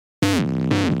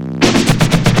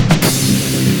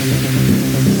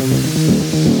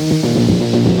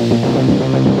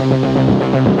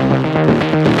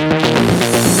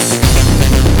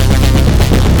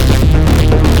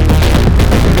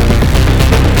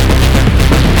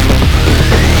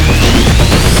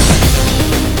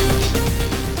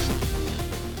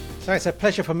So it's a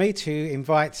pleasure for me to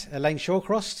invite Elaine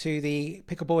Shallcross to the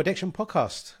Pickleball Addiction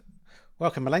podcast.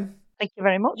 Welcome, Elaine. Thank you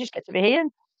very much. It's good to be here.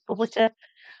 Lovely to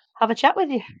have a chat with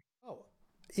you. Oh,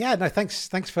 yeah, no, thanks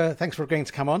for agreeing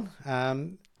to come on.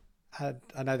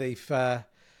 I know that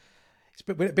it's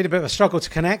been a bit of a struggle to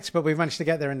connect, but we've managed to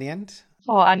get there in the end.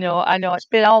 Oh, I know. It's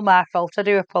been all my fault. I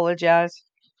do apologise.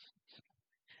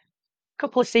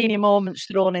 Couple of senior moments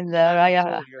thrown in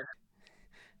there.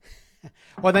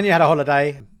 Well, then you had a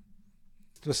holiday.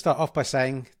 We'll start off by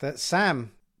saying that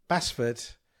Sam Basford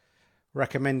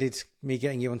recommended me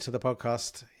getting you onto the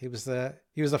podcast. He was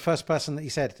the first person that he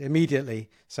said immediately.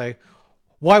 So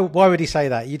why would he say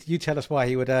that? You tell us why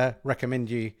he would recommend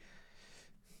you.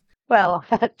 Well,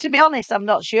 to be honest, I'm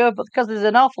not sure, but because there's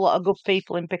an awful lot of good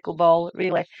people in pickleball,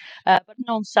 really. But I've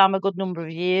known Sam a good number of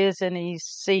years, and he's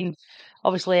seen,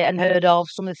 obviously, and heard of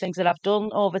some of the things that I've done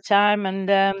over time.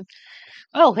 And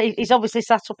well, he's obviously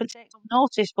sat up and taken some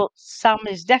notice, but Sam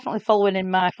is definitely following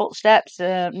in my footsteps,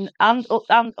 and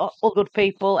all good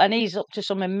people, and he's up to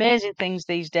some amazing things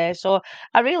these days. So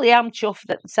I really am chuffed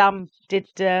that Sam did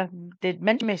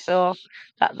mention me. So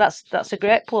that's a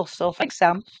great plus. So thanks,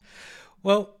 Sam.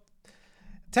 Well,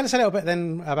 tell us a little bit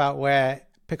then about where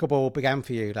pickleball began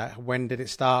for you. Like, when did it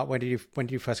start? When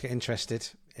did you first get interested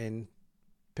in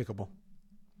pickleball?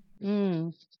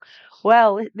 Mm.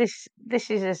 Well, this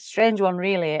is a strange one,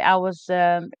 really. I was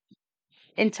in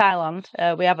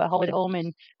Thailand. We have a holiday home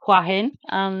in Hua Hin,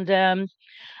 and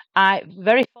I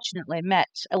very fortunately met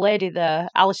a lady there,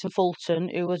 Alison Fulton,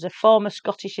 who was a former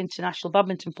Scottish international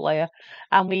badminton player,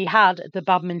 and we had the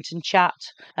badminton chat.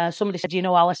 Somebody said, "You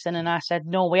know Alison?" And I said,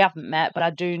 "No, we haven't met, but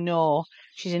I do know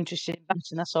she's interested in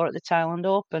badminton. I saw her at the Thailand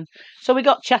Open." So we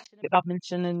got chatting about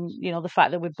badminton, and the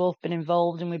fact that we've both been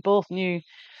involved, and we both knew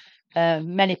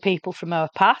many people from our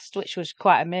past, which was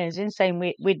quite amazing. Saying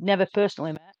we'd never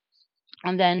personally met.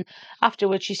 And then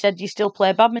afterwards, she said, "Do you still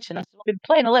play badminton?" I said, "I've been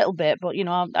playing a little bit, but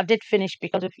I did finish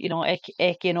because of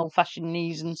achy and old-fashioned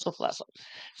knees and stuff like that."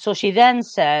 So she then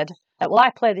said, "Well, I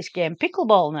play this game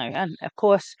pickleball now," and of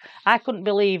course, I couldn't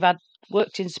believe I'd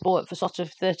worked in sport for sort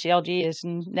of 30 odd years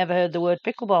and never heard the word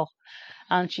pickleball.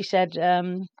 And she said,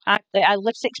 I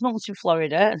lived 6 months in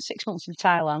Florida and 6 months in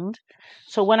Thailand.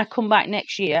 So when I come back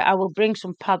next year, I will bring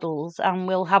some paddles and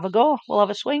we'll have a go. We'll have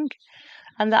a swing.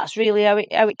 And that's really how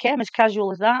it came, as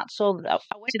casual as that. So I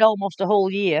waited almost a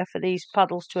whole year for these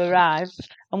paddles to arrive.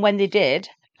 And when they did,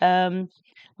 um,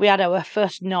 we had our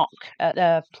first knock at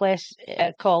a place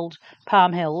called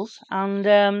Palm Hills. And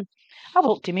I was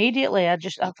hooked immediately. I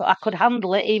thought I could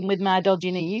handle it even with my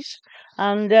dodgy knees.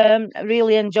 And I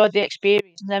really enjoyed the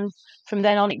experience. And then from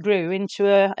then on, it grew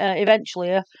into eventually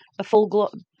a full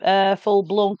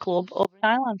blown club over in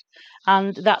Ireland,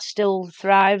 and that still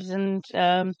thrives. And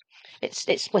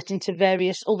it's split into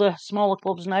various other smaller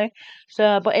clubs now.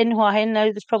 So, but in Hua Hin now,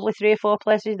 there's probably 3 or 4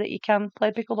 places that you can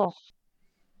play pickleball.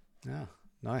 Oh,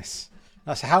 nice.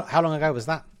 Nice. How long ago was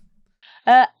that?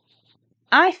 Uh,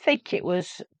 I think it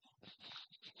was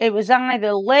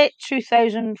either late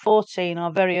 2014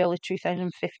 or very early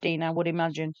 2015. I would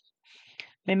imagine.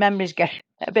 My memory's getting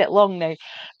a bit long now.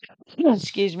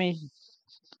 Excuse me.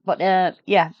 But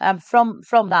yeah, from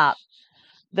that,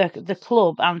 the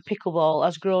club and pickleball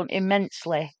has grown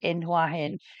immensely in Hua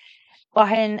Hin. Hua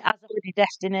Hin as a holiday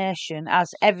destination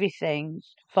has everything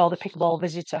for the pickleball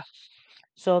visitor.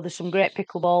 So there's some great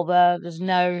pickleball there. There's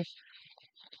now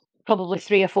probably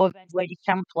 3 or 4 events where you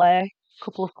can play. A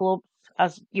couple of clubs,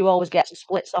 as you always get some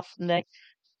splits off from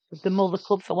the mother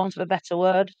club, for want of a better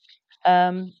word.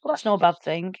 But that's no bad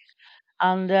thing.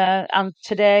 And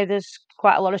today there's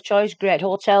quite a lot of choice. Great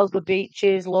hotels, good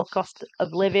beaches, low cost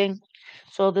of living.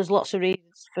 So there's lots of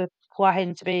reasons for Hua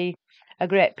Hin to be a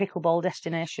great pickleball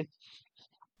destination.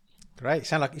 Great. You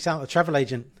sound like a travel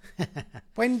agent.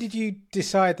 When did you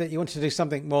decide that you wanted to do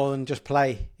something more than just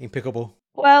play in pickleball?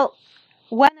 Well,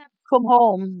 when I come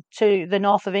home to the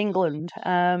north of England,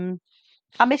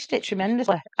 I missed it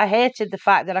tremendously. I hated the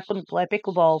fact that I couldn't play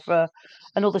pickleball for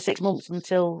another 6 months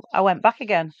until I went back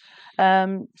again.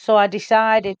 So I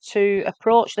decided to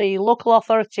approach the local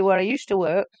authority where I used to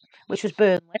work, which was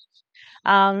Burnley,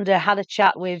 and had a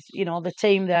chat with the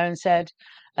team there and said,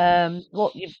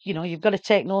 "Look, you've got to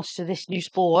take notice of this new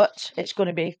sport. It's going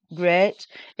to be great.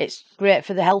 It's great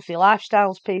for the healthy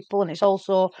lifestyles people, and it's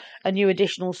also a new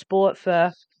additional sport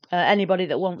for anybody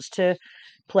that wants to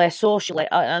play socially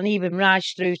and even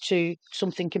rise through to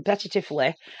something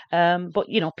competitively. But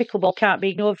pickleball can't be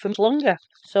ignored for much longer."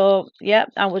 So yeah,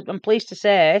 I'm pleased to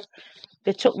say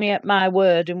they took me at my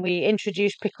word, and we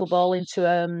introduced pickleball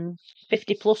into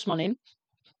 50 plus money.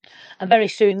 And very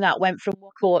soon that went from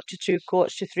 1 court to 2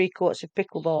 courts to 3 courts of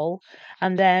pickleball.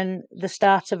 And then the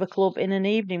start of a club in an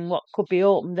evening, what could be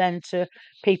open then to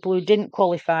people who didn't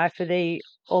qualify for the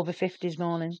over 50s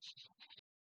morning.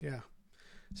 Yeah.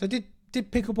 So did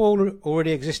pickleball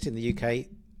already exist in the UK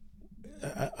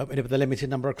with a limited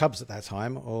number of clubs at that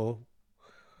time, or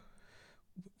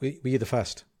were you the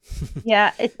first?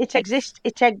 Yeah, it existed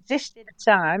at the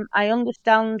time. I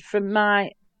understand from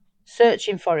my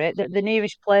searching for it that the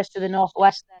nearest place to the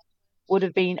northwest would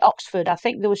have been Oxford. I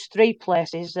think there was 3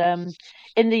 places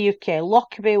in the UK.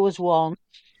 Lockerbie was one,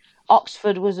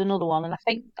 Oxford was another one, and I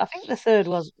think the third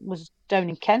was down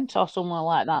in Kent or somewhere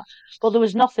like that. But there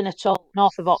was nothing at all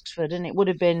north of Oxford, and it would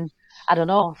have been, I don't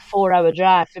know, 4 hour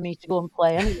drive for me to go and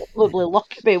play anyway. Probably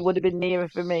Lockerbie would have been nearer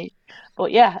for me.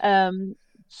 But yeah,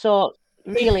 so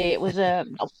really it was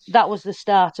that was the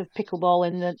start of pickleball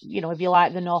in the, if you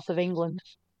like, the north of England.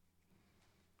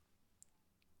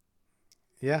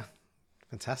 Yeah,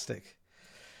 fantastic.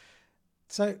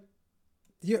 So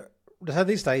you so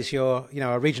these days you're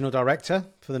a regional director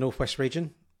for the Northwest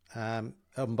region on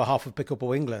behalf of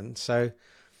Pickleball England. So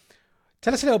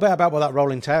tell us a little bit about what that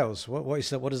role entails. What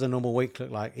does a normal week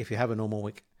look like if you have a normal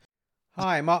week?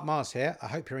 Hi, Mark Mars here. I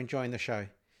hope you're enjoying the show.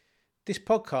 This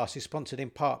podcast is sponsored in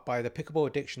part by the Pickleball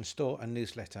Addiction store and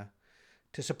newsletter.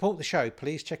 To support the show,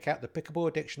 please check out the Pickleball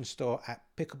Addiction store at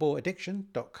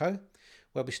pickleballaddiction.co,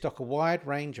 where we stock a wide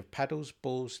range of paddles,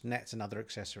 balls, nets and other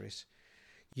accessories.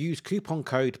 Use coupon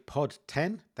code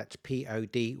POD10, that's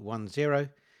POD10,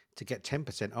 to get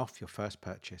 10% off your first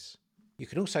purchase. You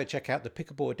can also check out the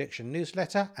Pickleball Addiction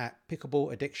newsletter at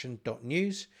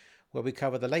pickleballaddiction.news, where we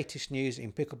cover the latest news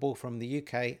in pickleball from the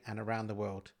UK and around the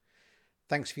world.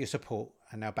 Thanks for your support,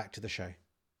 and now back to the show.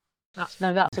 That's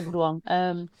a good one.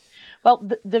 Well,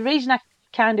 the reason I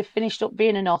kind of finished up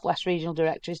being a Northwest Regional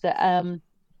Director is that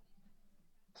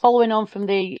following on from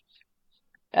the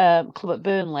club at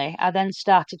Burnley, I then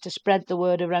started to spread the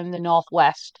word around the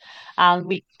Northwest, and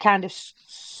we kind of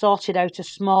sorted out a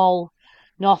small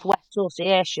Northwest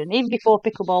Association, even before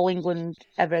Pickleball England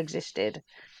ever existed.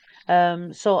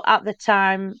 So at the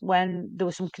time when there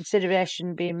was some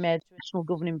consideration being made to a national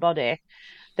governing body,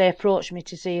 they approached me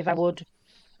to see if I would,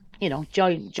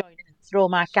 join and throw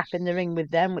my cap in the ring with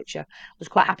them, which I was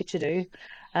quite happy to do.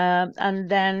 And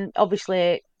then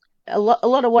obviously a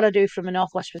lot of what I do from a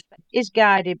Northwest perspective is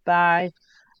guided by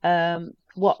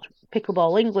what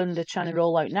Pickleball England are trying to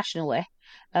roll out nationally.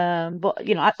 But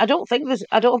I don't think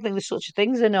there's such a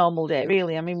thing as a normal day,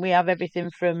 really. I mean, we have everything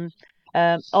from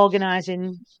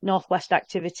organising Northwest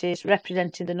activities,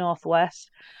 representing the Northwest,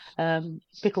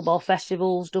 pickleball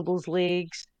festivals, doubles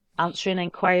leagues, answering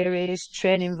inquiries,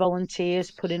 training volunteers,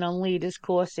 putting on leaders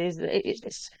courses. I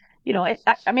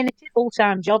mean, it's a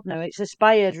full-time job now. It's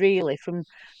aspired really from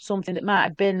something that might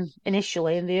have been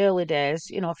initially in the early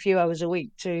days, a few hours a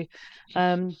week to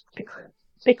um,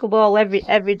 pickleball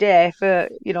every day for,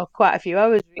 quite a few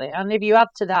hours really. And if you add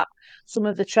to that some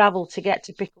of the travel to get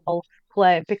to pickleball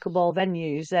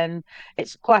venues, then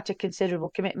it's quite a considerable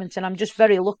commitment. And I'm just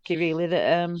very lucky really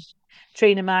that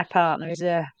Trina, my partner, is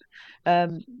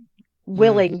um,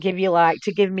 willing, if you like,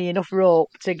 to give me enough rope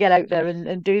to get out there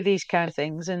and do these kind of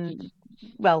things. And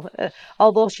well,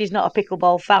 although she's not a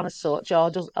pickleball fan as such,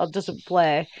 or doesn't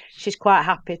play, she's quite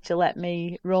happy to let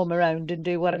me roam around and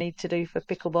do what I need to do for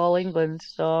Pickleball England.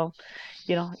 So,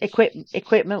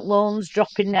 equipment loans,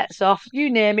 dropping nets off, you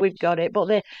name it, we've got it.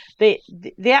 But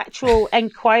the actual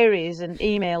enquiries and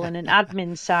emailing and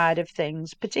admin side of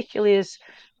things, particularly as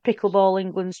Pickleball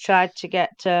England's tried to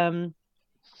get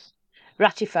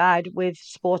ratified with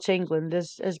Sport England,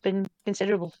 has been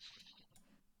considerable.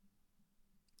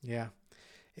 Yeah.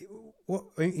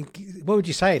 What would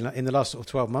you say in the last sort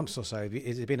of 12 months or so?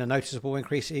 Has it been a noticeable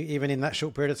increase even in that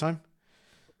short period of time?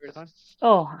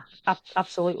 Oh,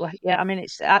 absolutely. Yeah, I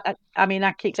mean,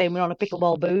 I keep saying we're on a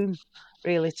pickleball boom,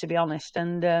 really, to be honest.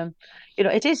 And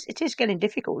it is getting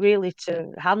difficult, really,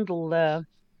 to handle the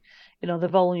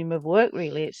volume of work.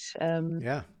 Really, it's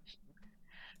Yeah.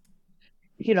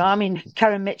 I mean,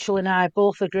 Karen Mitchell and I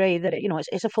both agree that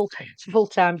it's a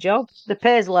full-time job. The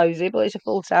pay's lousy, but it's a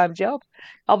full-time job.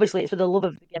 Obviously, it's for the love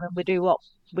of the game, and we do what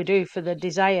we do for the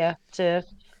desire to,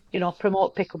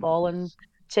 promote pickleball and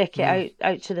take it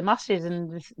out to the masses.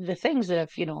 And the things that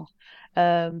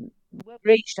have,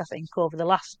 reached, I think, over the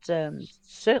last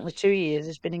certainly 2 years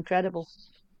has been incredible.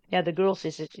 Yeah, the growth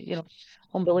is,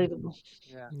 unbelievable.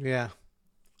 Yeah.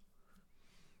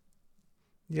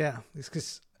 Yeah. It's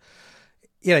because,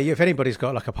 if anybody's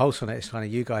got like a pulse on it, it's kind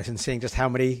of you guys, and seeing just how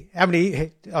many, I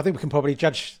think we can probably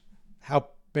judge how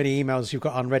many emails you've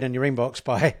got unread in your inbox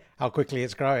by how quickly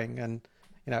it's growing. And,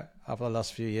 over the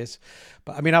last few years.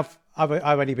 But I mean, I've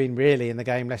only been really in the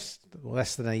game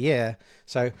less than a year,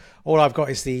 so all I've got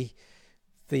is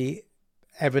the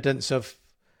evidence of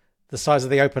the size of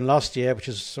the Open last year, which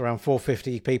was around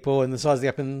 450 people, and the size of the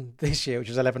Open this year, which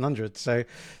was 1100. So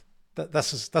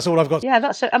that's all I've got.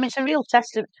 Yeah, I mean, it's a real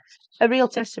testament. A real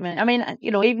testament. I mean,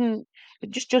 even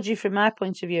just judging from my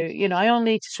point of view, I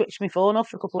only need to switch my phone off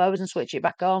for a couple of hours and switch it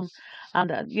back on. And,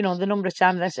 the number of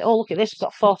times they say, oh, look at this, I've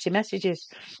got 40 messages,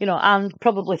 and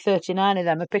probably 39 of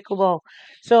them are pickleball.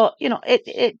 So,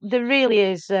 there really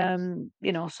is,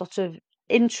 sort of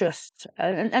interest.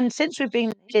 And since we've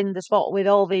been in the spot with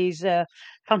all these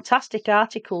fantastic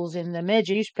articles in the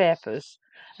major newspapers,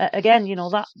 again,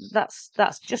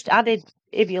 that's just added,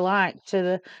 if you like,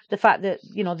 to the fact that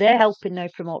they're helping now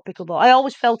promote pickleball. I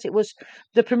always felt it was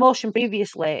the promotion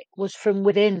previously was from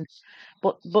within,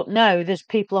 but now there's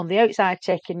people on the outside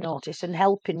taking notice and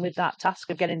helping with that task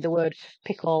of getting the word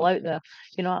pickleball out there.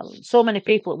 So many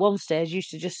people at one stage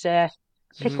used to just say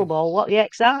pickleball, what the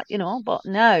heck's that? But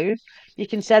now you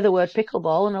can say the word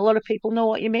pickleball and a lot of people know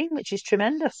what you mean, which is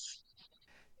tremendous.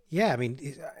 Yeah, I mean,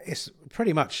 it's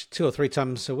pretty much 2 or 3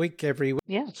 times a week every week.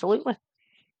 Yeah, absolutely.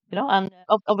 And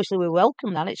obviously we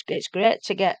welcome that. It's great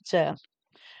to get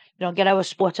our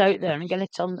sport out there and get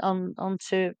it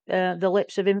onto the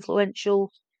lips of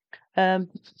influential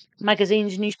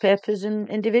magazines, newspapers, and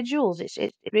individuals. It's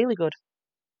really good.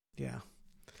 Yeah.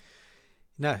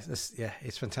 No,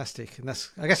 it's fantastic, and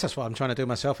I guess that's what I'm trying to do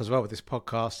myself as well with this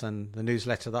podcast and the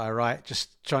newsletter that I write.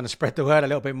 Just trying to spread the word a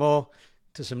little bit more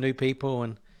to some new people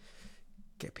and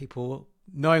get people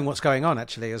knowing what's going on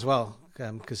actually as well.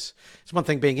 Because it's one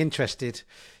thing being interested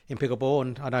in pickleball,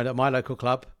 and I know that my local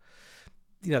club,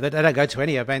 they don't go to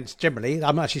any events generally.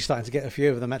 I'm actually starting to get a few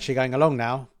of them actually going along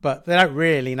now, but they don't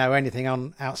really know anything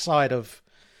on outside of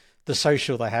the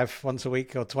social they have once a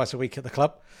week or twice a week at the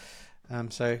club.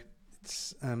 So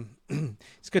it's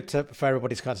it's good for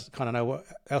everybody to kind of know what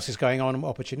else is going on and what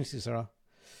opportunities there are.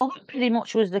 Well, that pretty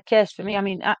much was the case for me. I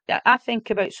mean, I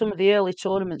think about some of the early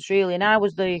tournaments really, and I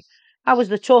was the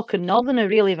token northerner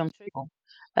really from football.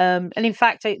 And in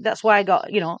fact, that's why I got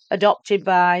adopted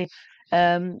by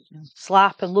um,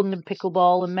 Slap and London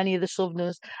Pickleball and many of the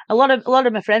Southerners. A lot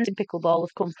of my friends in pickleball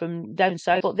have come from down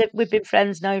south, but we've been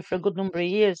friends now for a good number of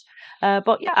years.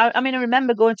 But yeah, I mean, I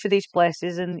remember going to these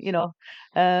places and like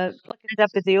I said,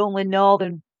 with the only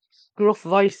northern gruff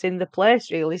voice in the place,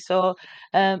 really. So,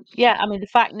 yeah, I mean, the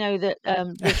fact now that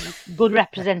there's good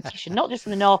representation, not just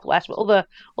in the northwest, but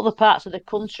other parts of the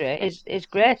country, is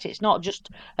great. It's not just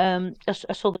a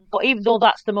southern, but even though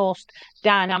that's the most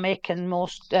dynamic and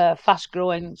most fast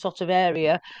growing sort of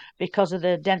area because of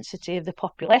the density of the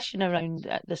population around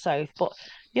the south, but.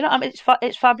 I mean,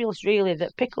 it's fabulous, really,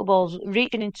 that pickleball's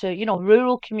reaching into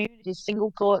rural communities,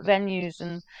 single court venues,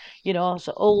 and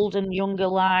so old and younger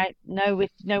alike. Now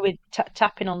we're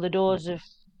tapping on the doors of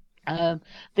um,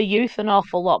 the youth an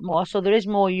awful lot more. So there is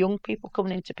more young people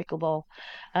coming into pickleball,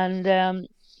 and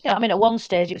yeah, I mean, at one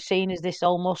stage it was seen as this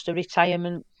almost a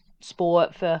retirement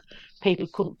sport for people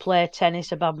who couldn't play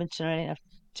tennis or badminton or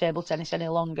table tennis any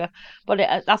longer. But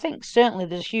I think certainly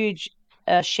there's a huge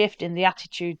shift in the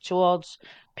attitude towards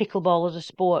pickleball as a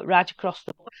sport right across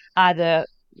the board, either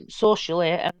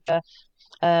socially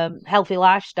and healthy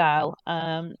lifestyle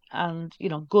and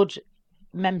good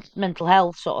mental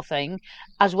health sort of thing,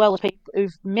 as well as people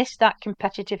who've missed that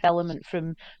competitive element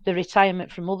from the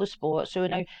retirement from other sports, who are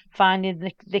now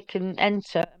finding they can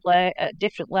enter and play at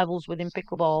different levels within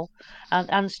pickleball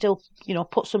and still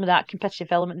put some of that competitive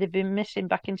element they've been missing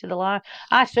back into the life.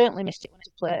 I certainly missed it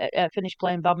when I finished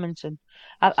playing badminton.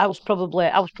 I was probably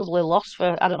lost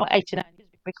for I don't know 89 years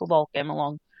before pickleball came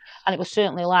along, and it was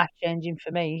certainly life changing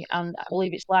for me, and I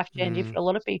believe it's life changing for a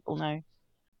lot of people now.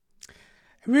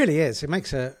 It really is. It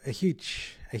makes a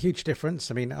huge difference.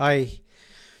 I mean,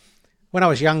 when I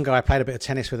was younger, I played a bit of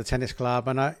tennis with a tennis club,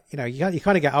 and you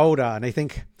kind of get older, and you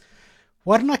think,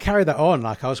 why didn't I carry that on?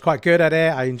 Like I was quite good at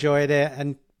it, I enjoyed it,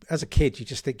 and as a kid, you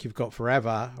just think you've got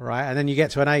forever, right? And then you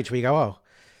get to an age where you go, oh,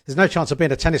 there's no chance of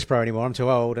being a tennis pro anymore. I'm too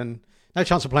old, and no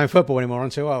chance of playing football anymore. I'm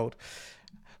too old.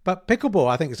 But pickleball,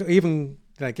 I think, has even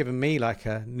given me like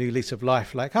a new lease of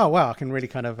life. Like, oh wow, I can really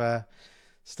kind of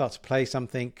start to play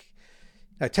something.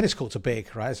 Tennis courts are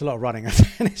big, right? There's a lot of running on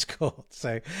tennis courts,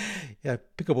 so yeah,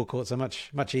 pickleball courts are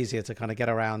much easier to kind of get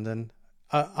around, and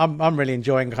I'm really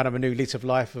enjoying kind of a new lease of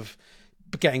life of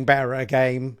getting better at a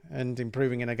game and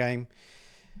improving in a game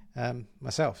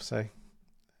myself. So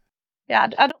Yeah,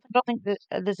 I don't think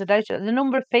that there's a doubt. The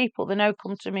number of people that now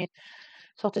come to me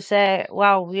sort of say,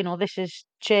 "Wow, this has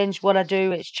changed what I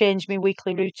do. It's changed my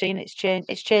weekly routine. It's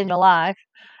changed my life."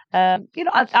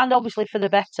 and obviously for the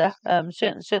better,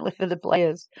 certainly for the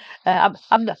players. I'm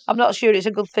not sure it's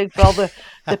a good thing for all the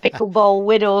pickleball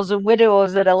widows and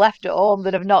widowers that are left at home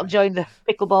that have not joined the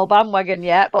pickleball bandwagon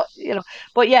yet. But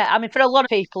yeah, I mean, for a lot of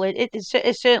people, it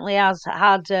certainly has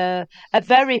had a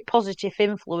very positive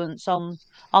influence on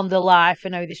their life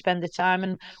and how they spend the time.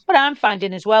 And what I'm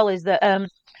finding as well is that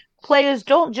players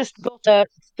don't just go to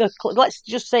let's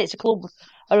just say it's a club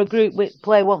or a group we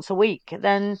play once a week.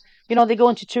 Then they go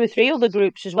into 2 or 3 other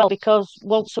groups as well because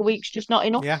once a week's just not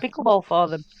enough Yeah, pickleball for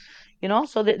them.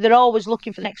 So they're always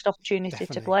looking for the next opportunity to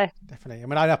definitely, play. definitely. I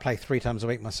mean, I play 3 times a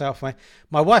week myself.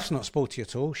 My wife's not sporty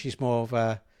at all. She's more of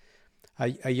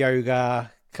a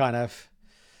yoga kind of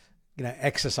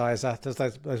exerciser. Does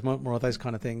those more of those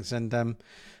kind of things. And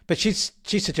but she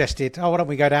suggested, oh, why don't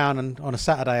we go down and on a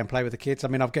Saturday and play with the kids? I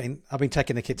mean, I've been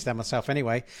taking the kids down myself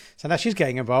anyway, so now she's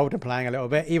getting involved and playing a little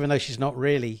bit, even though she's not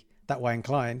really that way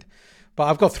inclined. But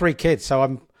I've got 3 kids, so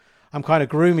I'm kind of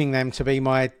grooming them to be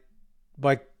my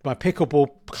pickleball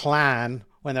clan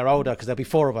when they're older, because there'll be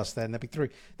 4 of us then. There'll be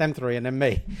them 3, and then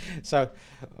me. So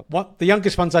the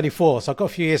youngest one's only 4, so I've got a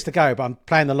few years to go, but I'm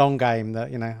playing the long game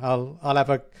that, I'll have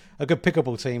a good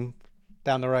pickleball team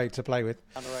down the road to play with.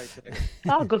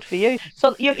 Oh, good for you.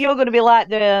 So you're going to be like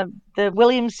the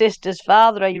Williams sisters'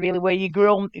 father, are you really, where you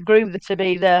groom them to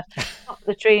be the top of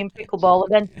the tree in pickleball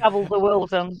and then travel the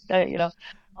world on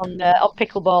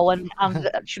pickleball and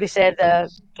should we say the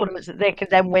tournaments that they can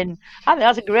then win. I think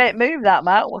that's a great move, that,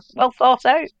 Matt. Well thought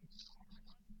out.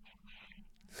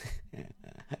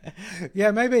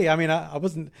 Yeah, maybe. I mean, I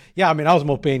wasn't. Yeah, I mean, I was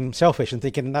more being selfish and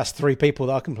thinking that's 3 people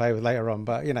that I can play with later on.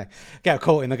 But get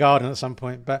caught in the garden at some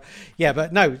point. But yeah,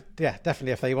 but no, yeah,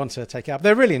 definitely. If they want to take it up,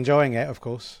 they're really enjoying it, of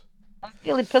course.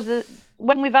 Really, because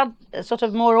when we've had sort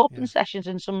of more open Yeah, sessions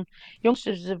and some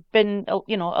youngsters have been,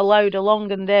 allowed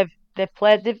along and they've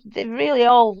played, they've really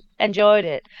all enjoyed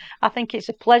it. I think it's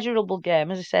a pleasurable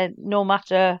game, as I said, no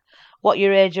matter what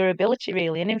your age or ability,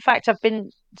 really. And in fact, I've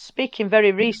been speaking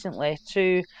very recently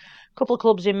to a couple of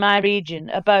clubs in my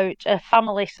region about a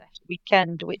family set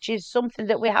weekend, which is something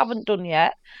that we haven't done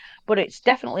yet. But it's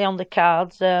definitely on the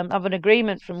cards. I have an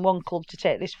agreement from one club to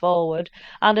take this forward,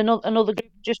 and another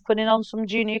group just putting on some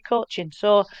junior coaching.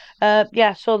 So,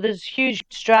 so there's huge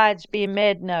strides being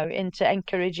made now into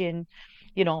encouraging,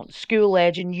 school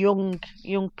age and young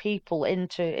people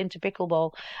into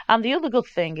pickleball. And the other good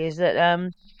thing is that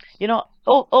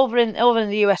over in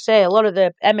the USA, a lot of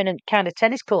the eminent kind of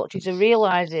tennis coaches are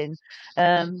realizing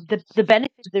the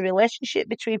benefits of the relationship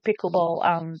between pickleball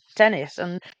and tennis,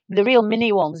 and the real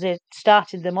mini ones. They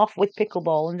started them off with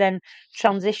pickleball and then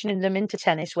transitioning them into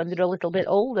tennis when they're a little bit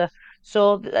older.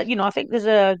 So I think there's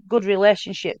a good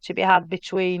relationship to be had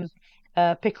between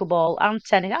pickleball and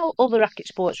tennis, other racket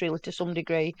sports really to some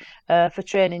degree, for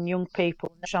training young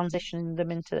people and transitioning them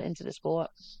into the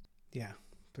sport. yeah,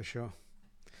 for sure.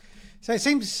 So it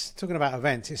seems, talking about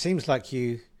events, it seems like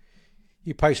you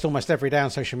post almost every day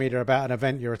on social media about an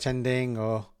event you're attending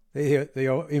or that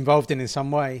you're involved in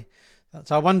some way.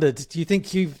 So I wondered, do you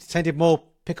think you've attended more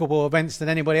pickleball events than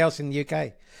anybody else in the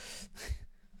UK?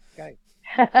 Okay.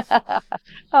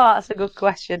 Oh, that's a good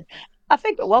question. I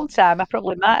think at one time I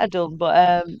probably might have done, but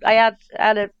I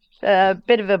had a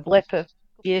bit of a blip a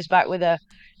few years back with a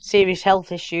serious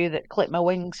health issue that clipped my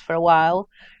wings for a while.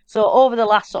 So over the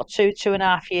last sort of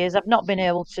 2.5 years, I've not been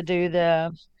able to do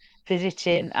the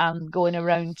visiting and going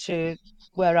around to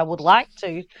where I would like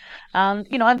to. And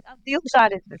and the other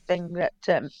side of the thing that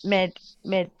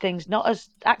made things not as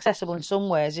accessible in some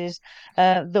ways is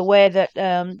the way that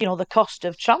the cost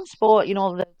of transport,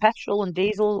 the petrol and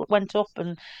diesel went up,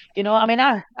 and I mean,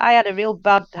 I had a real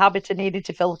bad habit of needing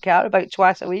to fill the car about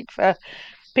twice a week for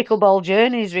pickleball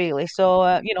journeys, really.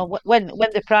 So when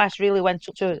the price really went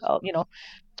up to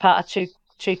part of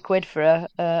two quid for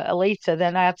a litre,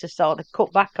 then I had to sort of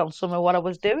cut back on some of what I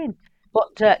was doing.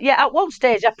 But yeah, at one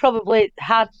stage I probably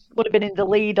would have been in the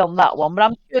lead on that one, but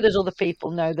I'm sure there's other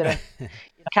people now that are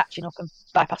catching up and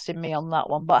bypassing me on that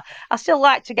one. But I still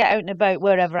like to get out and about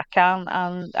wherever I can,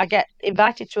 and I get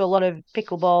invited to a lot of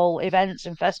pickleball events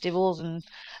and festivals and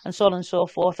so on and so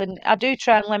forth. And I do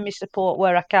try and lend me support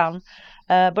where I can.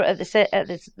 But at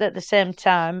the same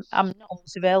time, I'm not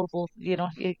always available.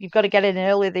 You've got to get in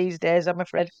early these days, I'm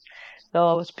afraid.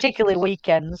 So, it's particularly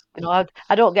weekends.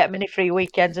 I don't get many free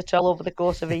weekends at all over the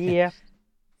course of a year.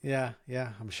 Yeah,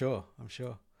 yeah, I'm sure.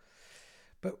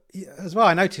 But as well,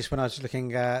 I noticed when I was looking,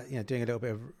 doing a little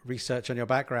bit of research on your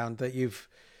background, that you've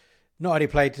not only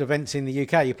played events in the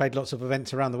UK, you played lots of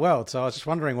events around the world. So I was just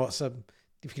wondering if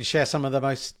you can share some of the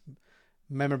most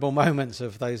memorable moments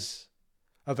of those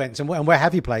events, and where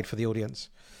have you played for the audience?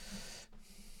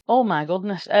 Oh my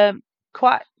goodness.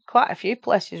 Quite a few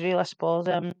places really, I suppose.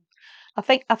 I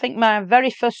think my very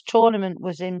first tournament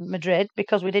was in Madrid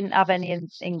because we didn't have any in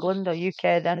England or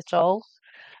UK then at all.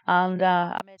 And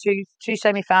I made two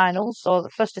semi-finals. So the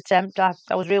first attempt,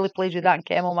 I was really pleased with that and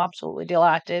came home absolutely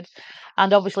delighted,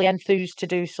 and obviously enthused to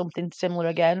do something similar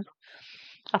again.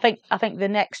 I think the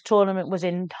next tournament was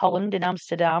in Holland in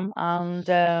Amsterdam,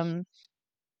 and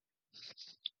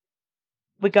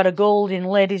we got a gold in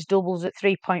ladies doubles at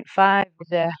 3.5 with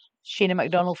Sheena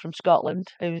McDonald from Scotland,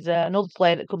 who's another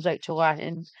player that comes out to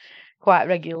Whiting quite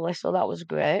regularly. So that was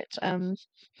great.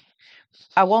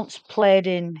 I once played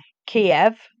in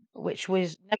Kiev, which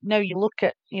was now you look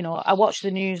at, I watch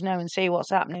the news now and see what's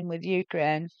happening with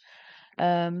Ukraine.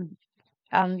 Um,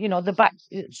 and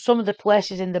some of the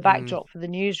places in the Mm, backdrop for the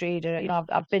newsreader,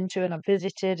 I've been to and I've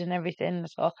visited and everything.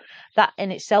 So that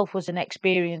in itself was an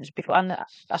experience before. And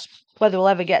whether we'll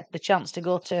ever get the chance to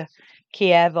go to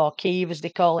Kiev or Kiev as they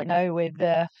call it now with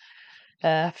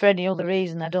for any other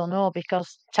reason, I don't know,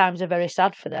 because times are very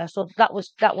sad for there. So that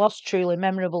was truly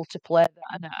memorable to play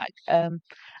that, and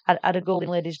I had a goal in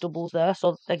ladies doubles there.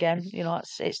 So again,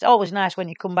 it's always nice when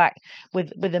you come back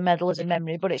with a medal as a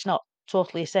memory, but it's not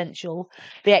totally essential.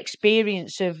 The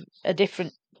experience of a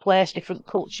different place, different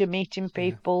culture, meeting yeah,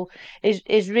 people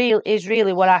is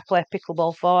really what I play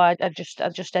pickleball for. I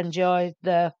just enjoy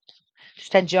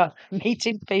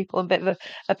meeting people. I'm a bit of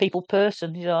a people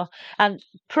person. And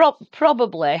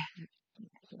probably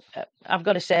I've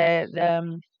got to say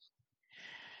the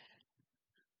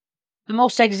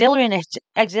most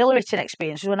exhilarating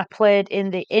experience was when I played in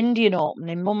the Indian Open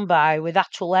in Mumbai with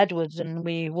Atul Edwards, and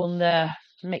we won the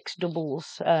mixed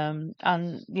doubles. And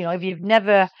if you've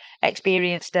never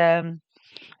experienced an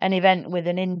event with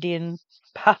an Indian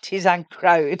partisan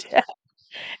crowd,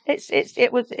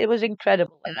 it was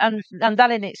incredible, and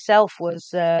that in itself was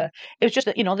it was just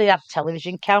that they had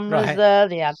television cameras right. there,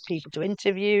 they had people to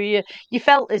interview you. You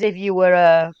felt as if you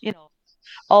were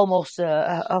almost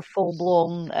a full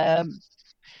blown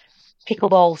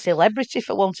pickleball celebrity,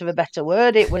 for want of a better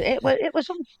word. It was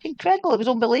incredible. It was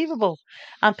unbelievable,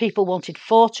 and people wanted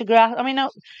photographs. I mean,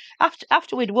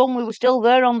 after we'd won, we were still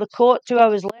there on the court 2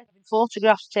 hours later, having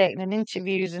photographs taken and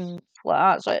interviews and like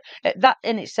that. So that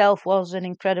in itself was an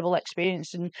incredible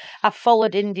experience, and I've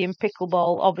followed Indian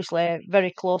pickleball obviously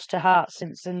very close to heart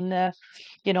since, and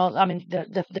I mean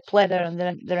the play there and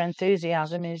their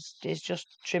enthusiasm is just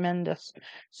tremendous.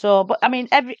 So, but I mean,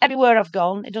 everywhere I've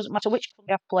gone, it doesn't matter which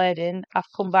country I've played in,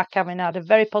 I've come back having had a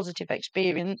very positive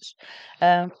experience.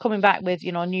 Coming back with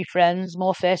new friends,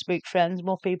 more Facebook friends,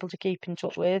 more people to keep in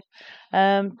touch with.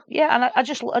 Yeah, and I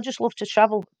just love to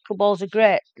travel. Football's a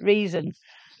great reason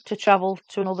to travel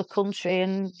to another country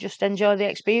and just enjoy the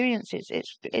experience.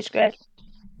 It's great.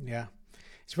 Yeah.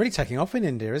 It's really taking off in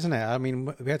India, isn't it? I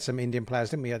mean, we had some Indian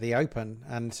players, didn't we, at the Open,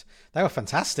 and they were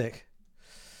fantastic.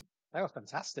 They were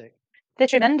fantastic. They're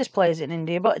tremendous players in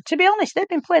India, but to be honest, they've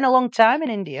been playing a long time in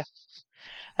India.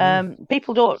 Mm,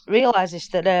 People don't realise this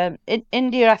that in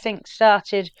India, I think,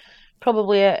 started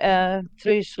probably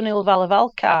through Sunil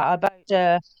Valavalkar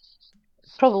about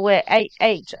probably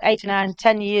eight, 9,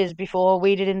 10 years before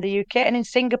we did in the UK, and in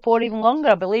Singapore even longer.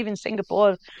 I believe in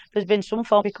Singapore there's been some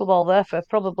form of pickleball there for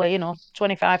probably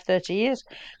 25, 30 years.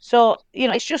 So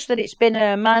it's just that it's been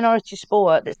a minority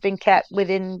sport that's been kept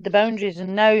within the boundaries,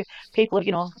 and now people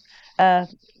are uh,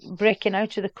 breaking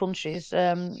out of the countries.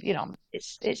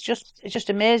 It's just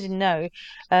amazing now.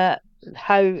 Uh,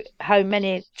 how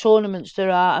many tournaments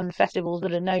there are and festivals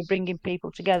that are now bringing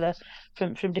people together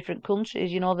from different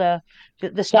countries.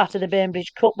 The start of the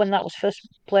Bainbridge Cup when that was first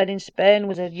played in Spain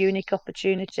was a unique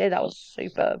opportunity. That was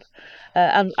superb,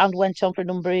 and went on for a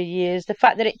number of years. The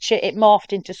fact that it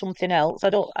morphed into something else, I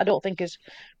don't think has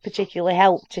particularly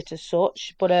helped it as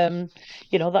such. But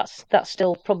that's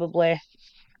still probably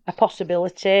a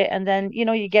possibility. And then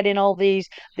you get in all these.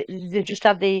 They just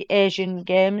had the Asian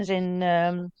Games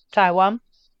in Taiwan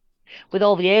with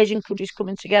all the Asian countries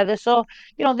coming together. So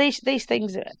these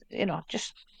things,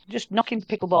 just knocking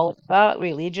pickleball apart.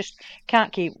 Really, you just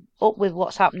can't keep up with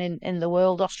what's happening in the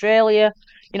world. Australia,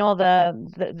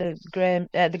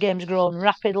 the game's grown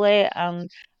rapidly, and I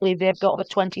believe they've got over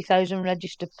 20,000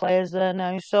 registered players there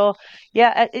now. So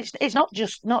yeah, it's not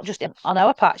just on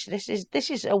our patch. This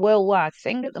is a worldwide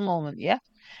thing at the moment. Yeah,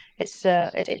 it's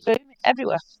booming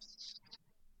everywhere.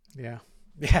 yeah.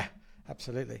 Yeah,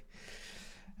 absolutely.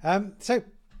 So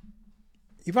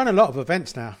you've run a lot of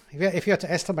events now. If you had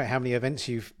to estimate how many events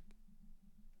you've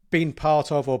been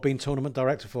part of or been tournament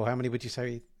director for, how many would you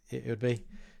say it would be?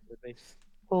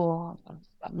 Oh,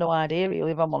 I've no idea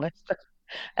really, if I'm honest.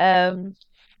 Um,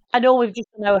 I know we've just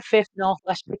done our fifth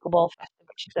Northwest Pickleball Festival.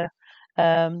 which is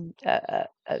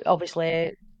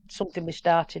obviously something we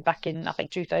started back in, I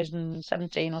think,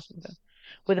 2017 or something,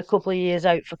 with a couple of years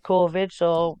out for COVID.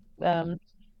 So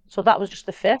that was just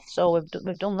the fifth. So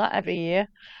we've done that every year.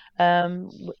 I'm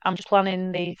just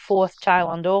planning the fourth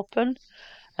Thailand Open.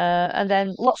 And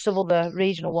then lots of other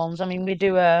regional ones. I mean, we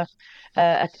do a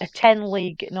 10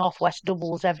 league Northwest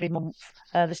doubles every month.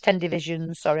 There's 10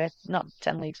 divisions, sorry, not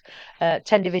 10 leagues,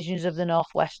 10 divisions of the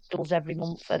Northwest doubles every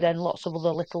month. And then lots of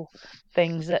other little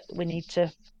things that we need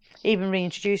to even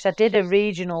reintroduce. I did a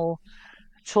regional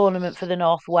tournament for the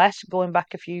Northwest going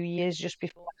back a few years just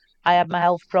before I had my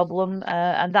health problem,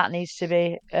 and that needs to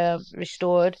be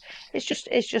restored. It's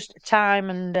just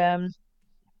time and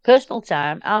personal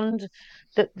time, and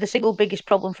the single biggest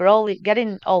problem for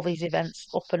getting all these events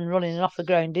up and running and off the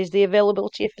ground is the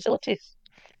availability of facilities.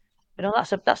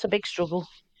 That's a big struggle.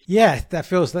 Yeah,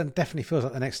 that definitely feels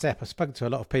like the next step. I've spoken to a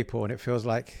lot of people, and it feels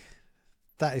like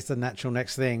that is the natural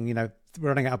next thing. We're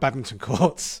running out of badminton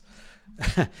courts.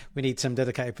 We need some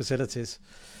dedicated facilities.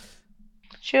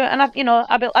 Sure, and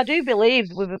I do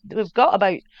believe we've got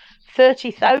about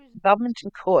 30,000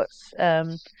 badminton courts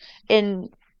in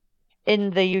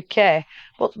the UK.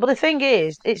 But the thing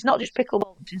is, it's not just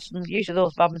pickleball that's in some use of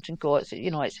those badminton courts.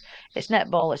 It's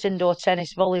netball, it's indoor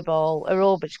tennis, volleyball,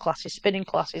 aerobics classes, spinning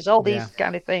classes, all these Yeah.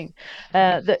 kind of things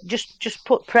that just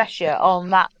put pressure on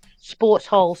that sports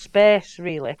hall space.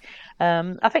 Really,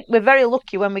 I think we're very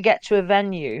lucky when we get to a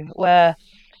venue where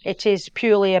it is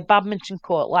purely a badminton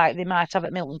court, like they might have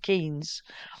at Milton Keynes,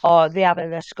 or they have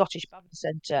at the Scottish Badminton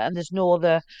Centre, and there's no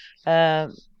other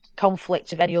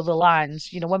conflict of any other lines.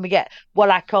 When we get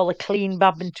what I call a clean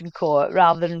badminton court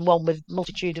rather than one with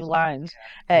multitude of lines,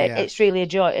 Yeah. it's really a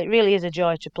joy. It really is a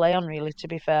joy to play on, really, to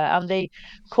be fair. And the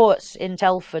courts in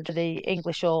Telford, the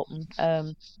English Open,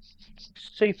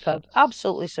 superb,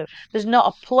 absolutely superb. There's not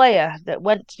a player that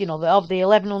went, of the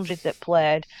 1100 that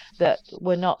played, that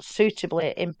were not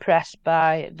suitably impressed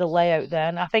by the layout there.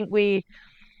 And I think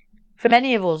for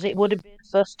many of us, it would have been the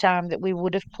first time that we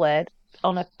would have played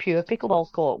on a pure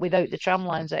pickleball court without the tram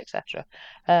lines, etc.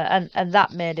 And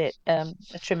that made it a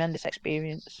tremendous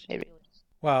experience. It really.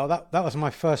 Well, that was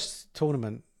my first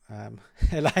tournament,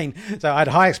 Elaine. So I had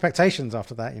high expectations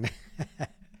after that.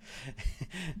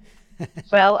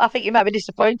 Well, I think you might be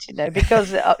disappointed now,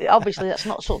 because obviously that's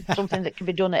not something that can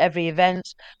be done at every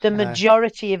event. The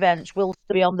majority events will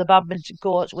be on the badminton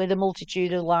courts with a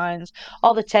multitude of lines,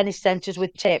 or the tennis centres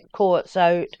with taped courts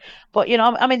out. But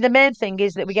I mean, the main thing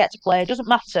is that we get to play. It doesn't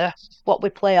matter what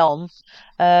we play on.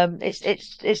 It's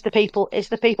the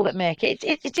people that make it.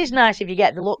 It is nice if you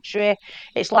get the luxury.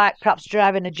 It's like perhaps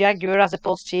driving a Jaguar as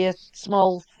opposed to your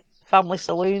small family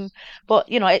saloon. But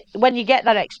when you get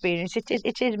that experience,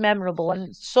 it is memorable,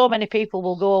 and so many people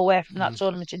will go away from that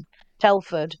tournament in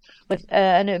Telford with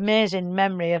an amazing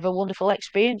memory of a wonderful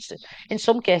experience. In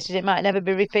some cases, it might never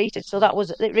be repeated. So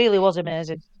it really was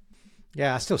amazing.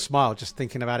 Yeah, I still smile just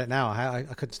thinking about it now. I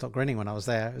couldn't stop grinning when I was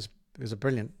there. It was a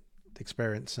brilliant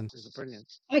experience, and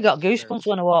I got goosebumps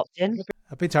when I walked in.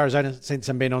 I've been to Arizona since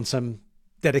and been on some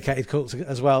dedicated courts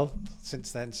as well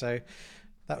since then. So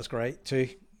that was great too.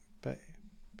 But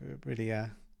it really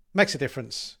makes a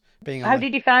difference being on. How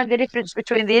did you find the difference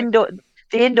between the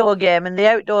indoor game and the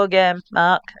outdoor game,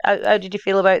 Mark? How did you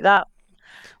feel about that?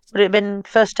 Would it have been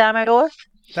first time outdoors?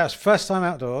 That was first time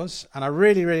outdoors, and I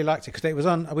really, really liked it because it was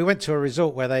on. We went to a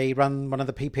resort where they run one of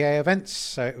the PPA events,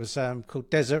 so it was called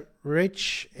Desert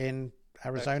Ridge in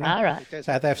Arizona. All right.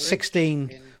 So they have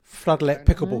 16 floodlit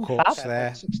pickleball courts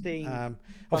there.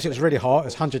 Obviously, it was really hot; it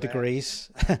was 100 degrees.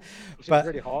 But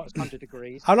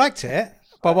I liked it.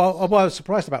 But what I was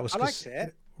surprised about was because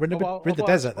we're in the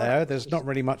desert there. There's not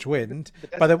really much wind,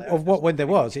 but of what wind there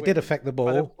was, it did affect the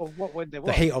ball.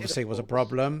 The heat obviously was a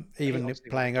problem, even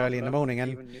playing early in the morning,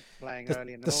 and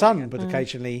the sun would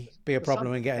occasionally be a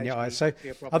problem in getting your eyes. So,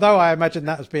 although I imagine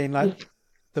that was being like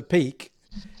the peak,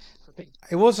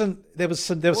 it wasn't. There were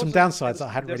some downsides that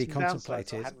I hadn't really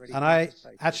contemplated, and I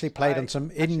actually played on some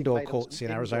indoor courts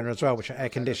in Arizona as well, which are air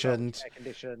conditioned.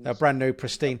 They're brand new,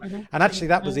 pristine, and actually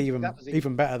that was even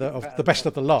better, the best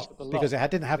of the lot, because it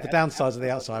didn't have the downsides of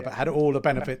the outside, but had all the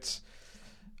benefits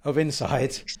of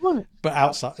inside, but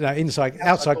outside,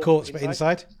 outside courts, but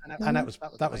inside, and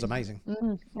that was amazing.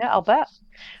 Yeah, I'll bet.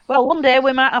 Well, one day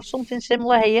we might have something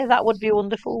similar here. That would be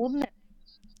wonderful, wouldn't it?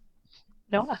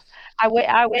 No, I wait.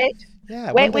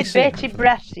 Yeah, Wait one day with soon, bated hopefully.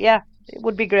 breath. Yeah, it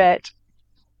would be great.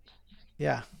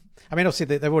 Yeah, I mean,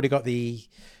 obviously they've already got the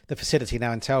facility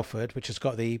now in Telford, which has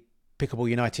got the Pickleball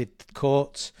United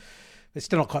courts. It's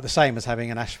still not quite the same as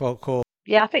having an asphalt court.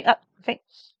 Yeah, I think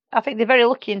they're very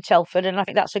lucky in Telford, and I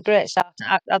think that's a great start.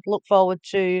 I'd look forward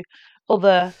to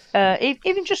other,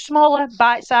 even just smaller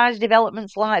bite-sized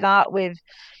developments like that with,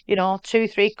 2,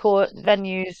 3 court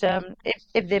venues.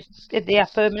 If they are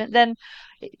permanent, then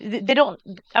they don't.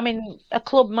 I mean, a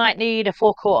club might need a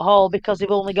 4 court hall because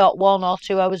they've only got 1 or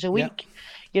 2 hours a Yeah. week.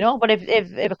 But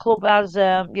if a club has,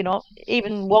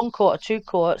 even 1 court or 2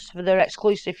 courts for their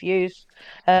exclusive use,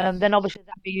 then obviously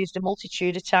that'd be used a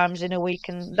multitude of times in a week,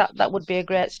 and that would be a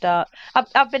great start.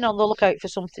 I've been on the lookout for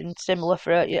something similar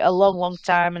for a long, long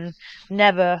time, and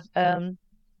never.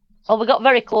 Well, we got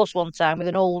very close one time with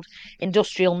an old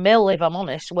industrial mill, if I'm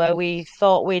honest, where we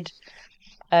thought we'd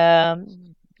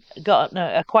um,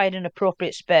 acquired an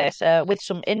appropriate space with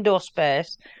some indoor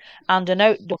space and an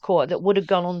outdoor court that would have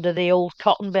gone under the old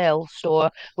cotton bale store,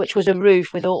 which was a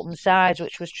roof with open sides,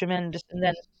 which was tremendous. And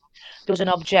then there was an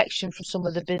objection from some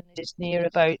of the businesses near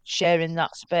about sharing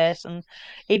that space. And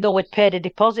even though we'd paid a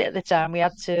deposit at the time, we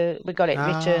got it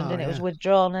returned Ah, and it was yeah.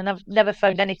 withdrawn. And I've never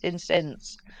found anything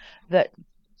since that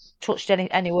touched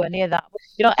anywhere near that.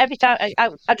 Every time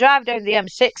I drive down the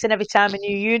M6, and every time a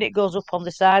new unit goes up on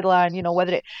the sideline,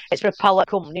 whether it's for a pallet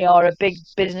company or a big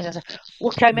business, I say,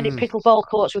 look how many Mm. pickleball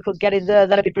courts we could get in there.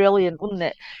 That'd be brilliant, wouldn't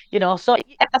it? So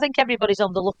I think everybody's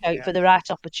on the lookout Yeah. for the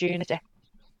right opportunity.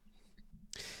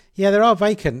 Yeah, there are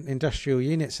vacant industrial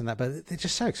units in that, but they're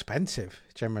just so expensive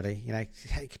generally.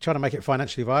 Trying to make it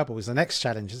financially viable is the next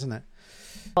challenge, isn't it?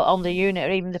 On the unit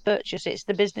or even the purchase, it's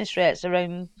the business rates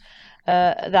around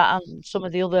that and some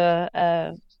of the other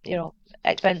you know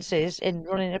expenses in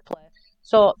running a place.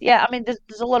 So yeah, I mean,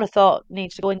 there's a lot of thought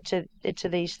needs to go into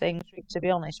these things, to be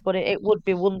honest. But it would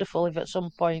be wonderful if at some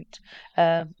point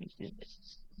uh,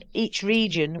 each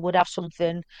region would have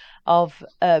something of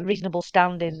reasonable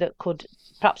standing that could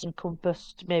perhaps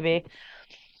encompass maybe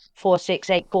 4, 6,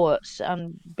 8 courts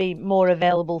and be more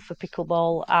available for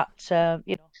pickleball at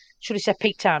should we say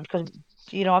peak times? Because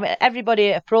I mean,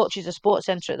 everybody approaches a sports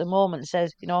centre at the moment and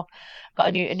says, got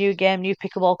a new game, new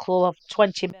pickleball club of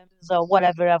 20 members or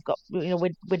whatever. I've got,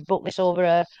 we'd book this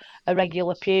over a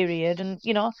regular period, and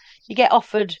you get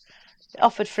offered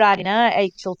Friday night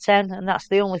 8 till 10, and that's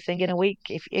the only thing in a week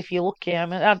if you're lucky. I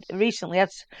mean, I recently had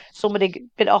somebody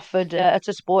been offered at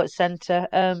a sports centre.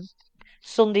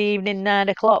 Sunday evening 9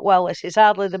 o'clock. Well, it's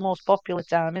hardly the most popular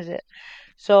time, is it?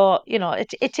 So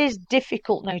it is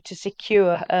difficult now to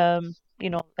secure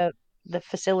the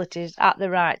facilities at the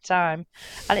right time,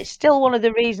 and it's still one of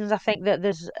the reasons I think that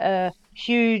there's a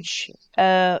huge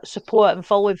support and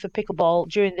following for pickleball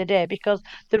during the day, because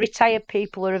the retired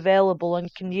people are available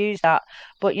and can use that.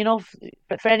 But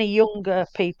for any younger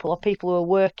people or people who are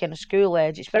working or school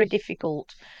age, it's very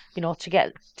difficult, to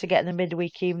get the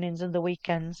midweek evenings and the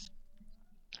weekends.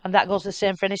 And that goes the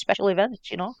same for any special events.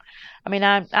 I mean,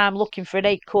 I'm looking for an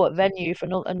 8 court venue for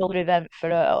another event for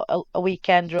a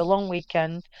weekend or a long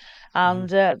weekend, and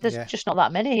there's Yeah. just not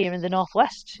that many here in the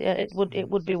northwest. Yeah, it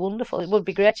would be wonderful. It would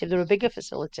be great if there were a bigger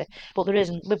facility, but there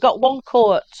isn't. We've got one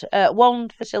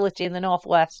facility in the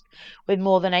northwest with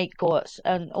more than 8 courts,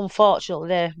 and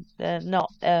unfortunately, they're not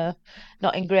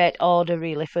in great order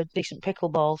really for decent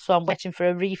pickleball. So I'm waiting for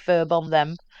a refurb on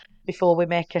them before we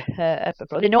make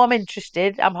They know I'm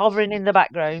interested. I'm hovering in the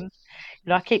background.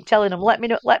 I keep telling them, let me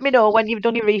know when you've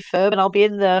done your refurb, and I'll be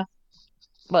in there.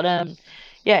 But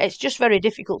yeah, it's just very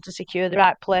difficult to secure the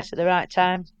right place at the right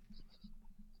time.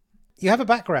 You have a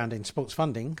background in sports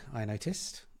funding, I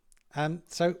noticed.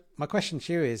 So my question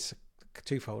to you is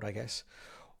twofold, I guess.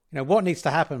 What needs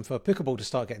to happen for pickleball to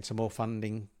start getting some more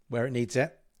funding where it needs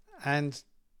it, and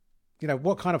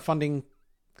what kind of funding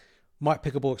might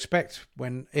pickleball expect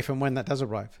if and when that does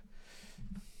arrive?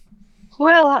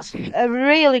 Well, that's a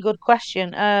really good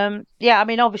question. Yeah, I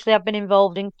mean, obviously, I've been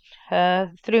involved in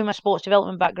through my sports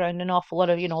development background, an awful lot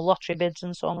of lottery bids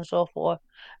and so on and so forth.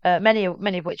 Many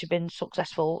of which have been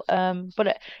successful.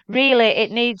 But really,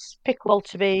 it needs pickleball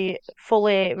to be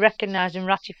fully recognised and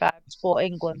ratified by Sport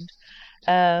England,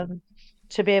 um,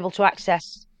 to be able to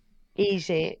access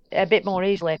a bit more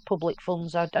easily public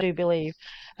funds. I do believe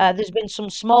there's been some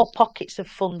small pockets of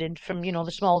funding from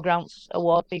the small grants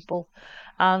award people,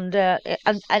 and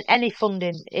any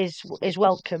funding is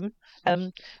welcome.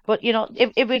 Um, but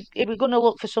if we're going to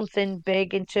look for something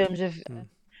big in terms of Mm.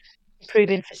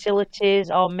 improving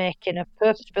facilities or making a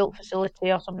purpose-built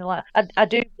facility or something like that, I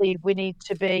do believe we need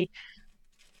to be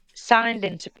signed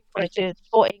into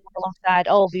Sport England alongside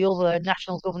all the other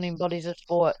national governing bodies of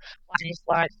sport,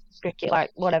 like cricket, like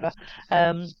whatever.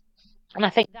 Um, and I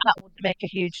think that would make a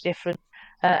huge difference.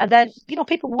 And then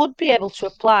people would be able to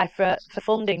apply for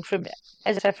funding from,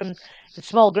 as I said, from the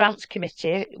small grants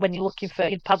committee when you're looking for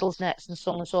paddles nets and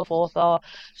so on and so forth, or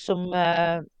some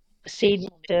seed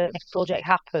money to make a project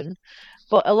happen.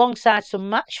 But alongside some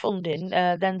match funding,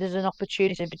 then there's an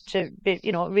opportunity to be,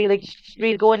 really,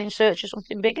 really going in search of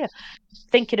something bigger.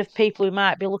 Thinking of people who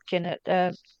might be looking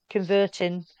at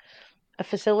converting a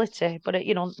facility. But I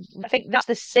think that's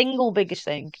the single biggest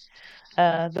thing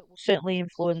that will certainly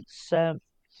influence the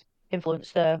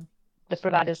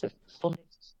providers of funding.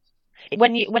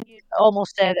 When you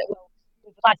almost say that, well,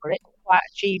 we've applied for it, but we quite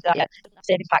achieved that yet, it doesn't have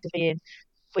the same impact as being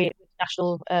with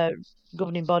national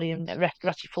governing body and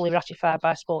fully ratified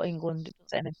by Sport England. It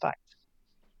doesn't have an impact,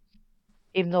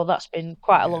 even though that's been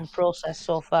quite a Yeah. long process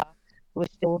so far. We're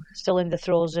still in the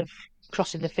throes of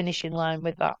crossing the finishing line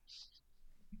with that.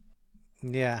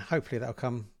 Yeah, hopefully that'll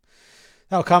come.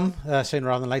 That'll come sooner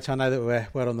rather than later. I know that we're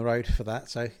well on the road for that.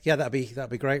 So yeah, that'd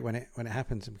be great when it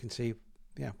happens, and we can see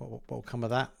what will come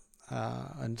of that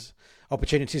and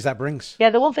opportunities that brings. Yeah,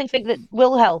 the one thing I think that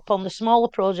will help on the smaller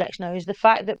projects now is the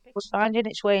fact that it's finding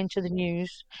its way into the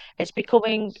news. It's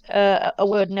becoming a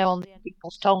word now on the end of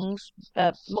people's tongues,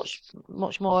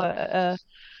 much more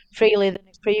freely than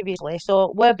previously.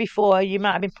 So where before you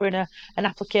might have been putting an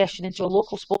application into a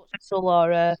local sports council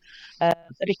or a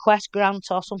request grant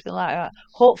or something like that,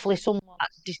 hopefully someone at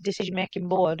the decision making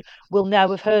board will now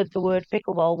have heard the word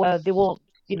pickleball, where they won't.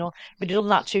 If they'd done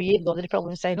that 2 years ago, they'd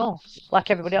probably say, "No,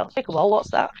 like everybody else, pickleball.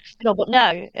 What's that?" But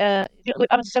now, as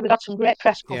I said, we've had some great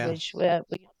press Yeah, coverage where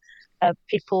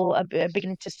people are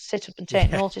beginning to sit up and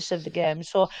take yeah, notice of the game.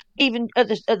 So even at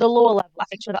the lower level, I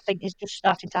think some of that thing is just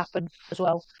starting to happen as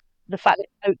well. The fact that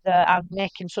it's out there and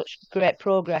making such great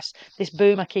progress, this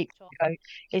boom I keep talking about,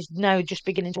 is now just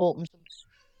beginning to open.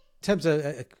 in terms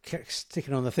of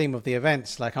sticking on the theme of the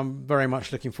events, like I'm very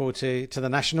much looking forward to the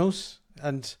nationals,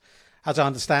 and as I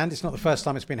understand, it's not the first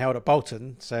time it's been held at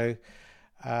Bolton. So,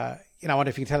 I wonder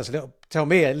if you can tell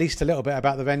me at least a little bit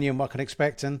about the venue and what I can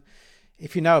expect, and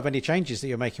if you know of any changes that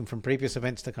you're making from previous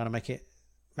events to kind of make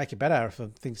it better for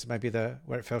things maybe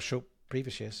where it fell short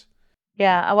previous years.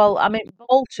 Yeah, well, I mean,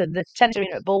 Bolton, the tennis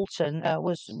arena at Bolton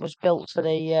was built for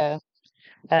the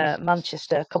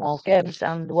Manchester Commonwealth Games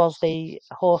and was the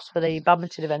host for the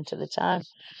badminton event at the time.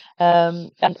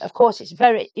 And of course, it's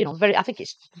very. I think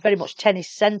it's very much tennis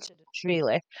centred,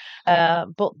 really.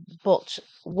 But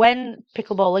when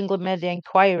Pickleball England made the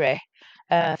inquiry,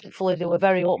 thankfully they were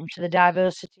very open to the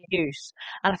diversity use,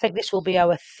 and I think this will be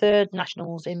our third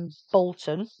nationals in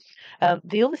Bolton.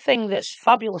 The other thing that's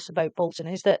fabulous about Bolton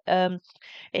is that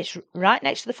it's right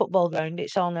next to the football ground.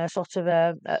 It's on a sort of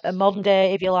a modern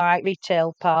day, if you like,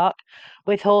 retail park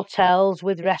with hotels,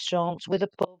 with restaurants, with a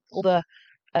pub, other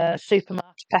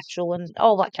supermarket, petrol, and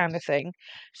all that kind of thing.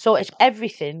 So it's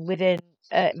everything within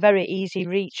very easy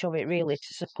reach of it, really,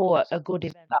 to support a good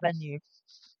event venue.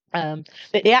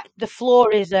 The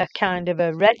floor is a kind of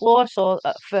a red floor, so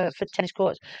for tennis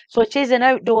courts. So it is an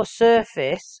outdoor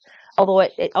surface, although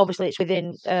it obviously it's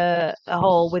within a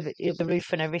hall with the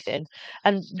roof and everything.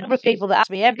 And there are people that ask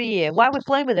me every year, why are we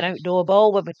playing with an outdoor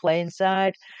ball when we play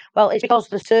inside? Well, it's because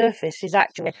the surface is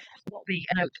actually what be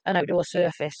an outdoor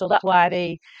surface. So that's why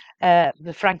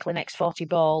the Franklin X40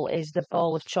 ball is the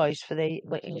ball of choice for the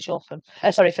English Open.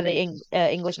 Sorry, for the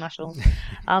English Nationals,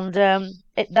 and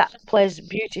that plays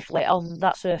beautifully on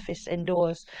that surface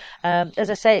indoors. As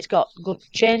I say, it's got good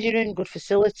changing room, good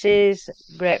facilities,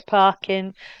 great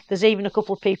parking. There's even a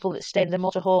couple of people that stay in the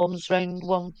motorhomes round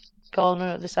one corner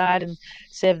at the side and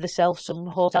save themselves some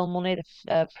hotel money.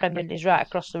 The Premier is right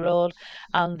across the road,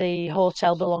 and the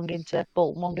hotel belonging to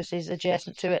Bolton Wanderers is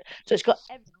adjacent to it. So it's got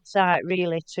every site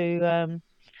really to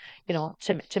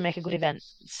make a good event.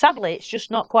 Sadly, it's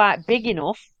just not quite big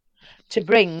enough to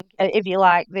bring, if you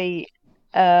like,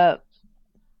 uh,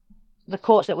 the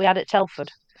courts that we had at Telford.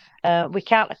 We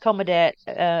can't accommodate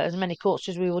as many courts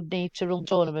as we would need to run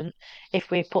tournament if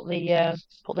we put the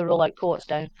rollout courts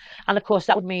down, and of course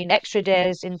that would mean extra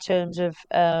days in terms of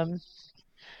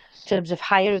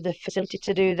hire of the facility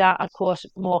to do that. Of course,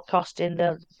 more cost in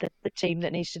the team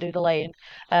that needs to do the laying.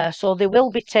 So they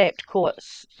will be taped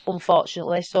courts,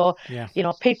 unfortunately. So, Yeah,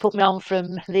 people coming on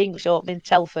from the English Open in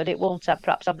Telford, it won't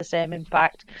perhaps have the same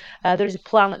impact. There is a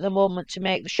plan at the moment to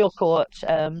make the show court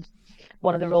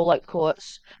one of the rollout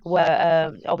courts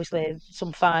where obviously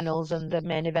some finals and the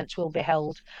main events will be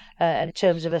held in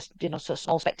terms of a sort of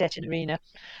small spectator arena.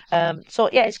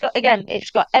 So yeah, it's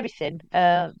got everything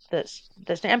and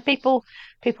people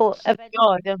have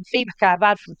enjoyed, and feedback I've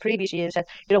had from previous years said,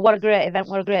 what a great event,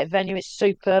 what a great venue, it's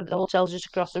superb. The hotel's just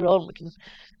across the road,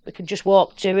 we can just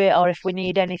walk to it, or if we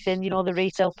need anything, the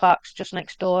retail park's just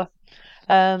next door.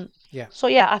 Um, yeah, so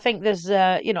yeah, I think there's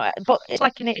but it's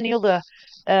like in any other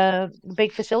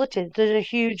big facility. There's a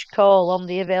huge call on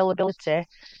the availability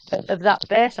of that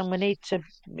space, and we need to.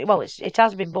 Well, it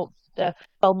has been booked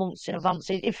 12 months in advance.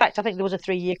 In fact, I think there was a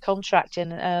 3-year contract in,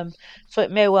 so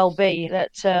it may well be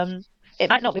that it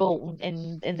might not be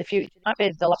Bolton in the future. It might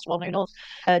be the last one, who knows?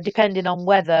 Depending on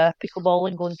whether Pickleball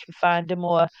England can find a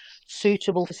more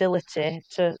suitable facility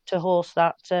to host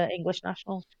that English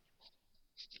national.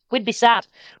 We'd be sad.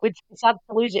 We'd be sad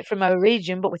to lose it from our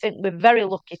region, but we think we're very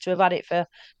lucky to have had it for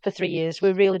 3 years.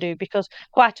 We really do, because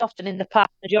quite often in the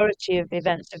past, majority of the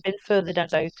events have been further down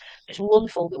south. It's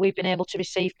wonderful that we've been able to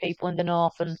receive people in the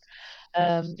north and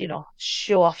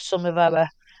show off some of our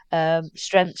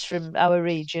strengths from our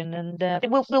region. And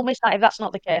we'll miss that if that's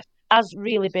not the case. It has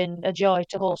really been a joy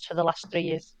to host for the last 3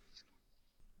 years.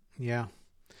 Yeah.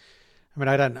 I mean,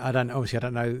 obviously, I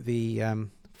don't know the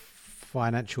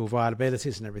financial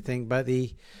viabilities and everything, but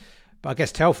I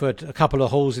guess Telford, a couple of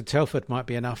halls in Telford might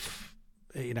be enough,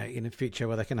 in the future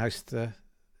where they can host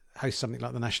something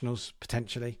like the Nationals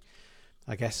potentially,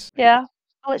 I guess. Yeah,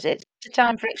 well, it's a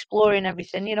time for exploring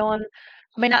everything, and I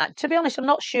mean, to be honest, I'm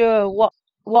not sure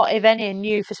what if any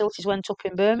new facilities went up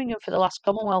in Birmingham for the last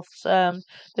Commonwealths. There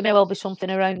may well be something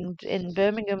around in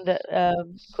Birmingham that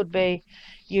could be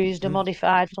used or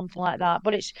modified, something like that.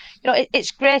 But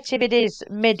it's great if it is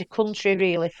mid-country,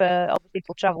 really, for other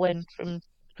people travelling from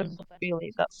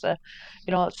really. That's somewhere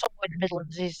in the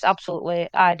Midlands is absolutely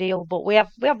ideal. But we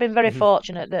have been very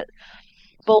fortunate that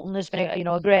Bolton has been,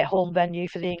 a great home venue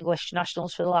for the English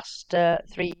nationals for the last 3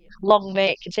 years. Long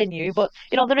may it continue, but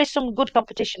there is some good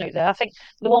competition out there. I think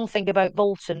the one thing about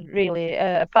Bolton, really,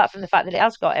 apart from the fact that it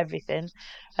has got everything,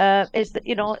 is that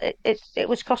it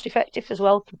was cost effective as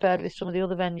well compared with some of the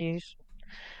other venues.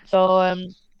 So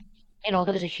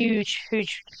there's a huge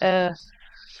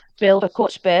bill for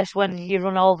court space when you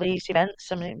run all these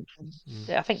events. I mean,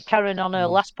 I think Karen on her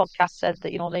last podcast said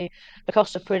that the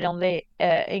cost of putting on the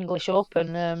English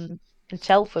Open in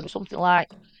Telford was something like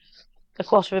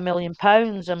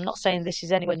 £250,000. I'm not saying this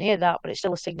is anywhere near that, but it's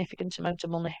still a significant amount of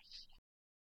money.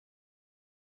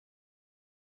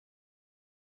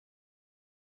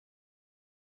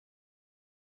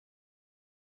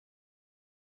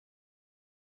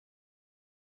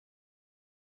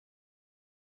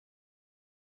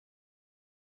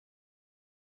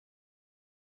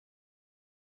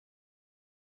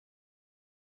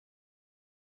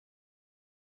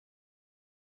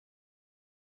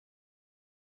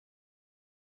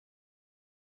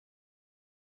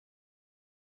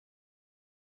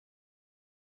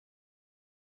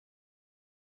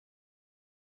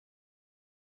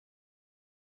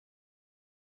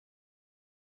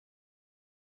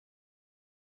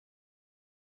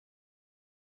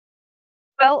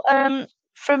 Well,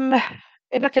 from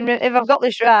if I've got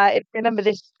this right, remember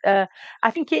this. I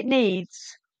think it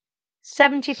needs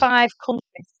 75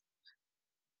 countries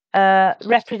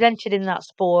represented in that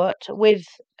sport with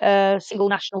a single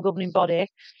national governing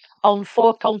body on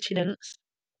 4 continents,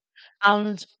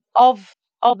 and of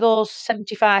those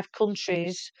 75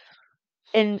 countries,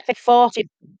 in I think 40,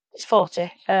 it's 40,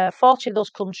 40 of those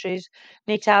countries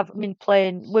need to have women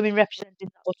representing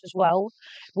that as well,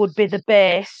 would be the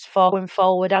base for going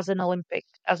forward as an Olympic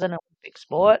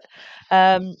sport.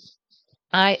 Um,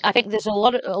 I think there's a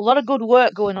lot of good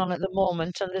work going on at the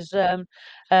moment, and there's a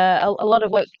lot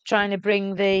of work trying to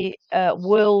bring the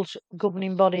world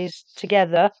governing bodies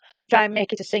together, try and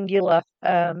make it a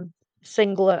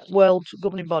singular world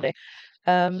governing body.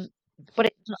 Um,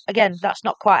 but again, that's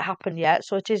not quite happened yet,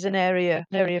 so it is an area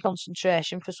of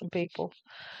concentration for some people.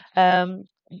 Um,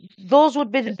 those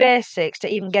would be the basics to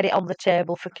even get it on the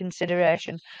table for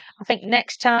consideration. I think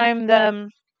next time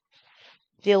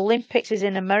the Olympics is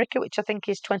in America, which I think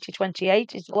is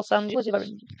 2028. Is Los Angeles,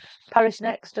 Paris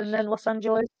next, and then Los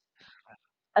Angeles,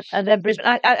 and then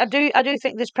Brisbane. I do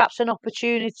think there's perhaps an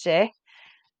opportunity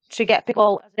to get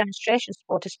people as a demonstration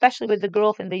sport, especially with the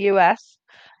growth in the US.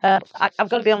 I've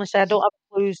got to be honest, I don't have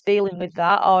clues dealing with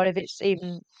that, or if it's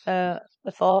even a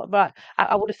thought. But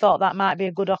I would have thought that might be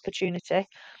a good opportunity.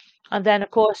 And then,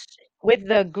 of course, with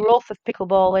the growth of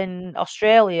pickleball in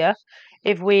Australia,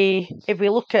 if we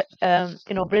look at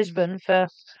Brisbane for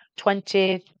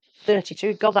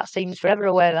 2032, God, that seems forever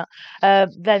away.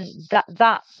 Then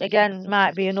that again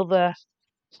might be another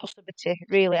possibility.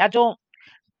 Really, I don't.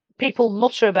 People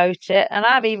mutter about it, and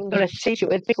I've even got a T-shirt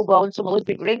with pickleball and some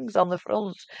Olympic rings on the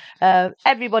front.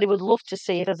 Everybody would love to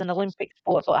see it as an Olympic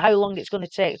sport, but how long it's going to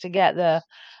take to get there,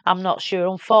 I'm not sure.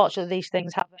 Unfortunately, these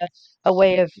things have a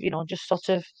way of, just sort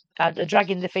of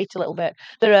dragging the feet a little bit.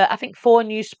 There are, I think, 4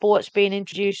 new sports being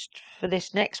introduced for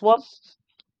this next one.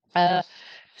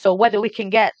 So whether we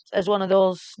can get as one of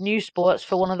those new sports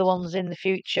for one of the ones in the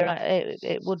future,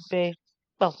 it would be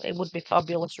well, it would be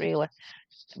fabulous, really.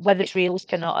 Whether it's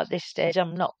realistic or not at this stage,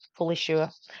 I'm not fully sure.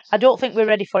 I don't think we're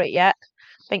ready for it yet.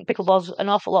 I think pickleball's an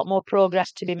awful lot more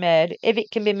progress to be made. If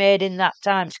it can be made in that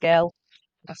time scale,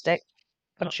 fantastic.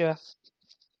 I'm not sure.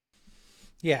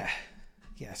 Yeah,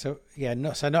 yeah. So yeah,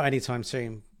 not anytime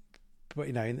soon, but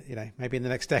maybe in the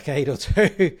next decade or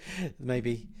two,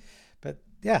 maybe. But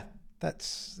yeah,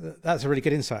 that's a really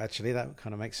good insight. Actually, that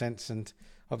kind of makes sense. And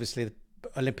obviously, the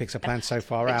Olympics are planned so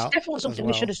far It's out definitely as something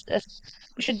well.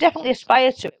 we should definitely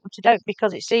aspire to it, to doubt,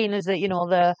 because it's seen as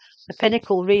the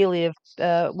pinnacle really of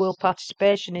world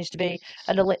participation is to be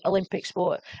an Olympic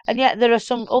sport, and yet there are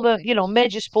some other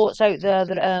major sports out there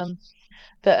that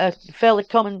are fairly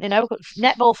common.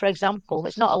 Netball, for example,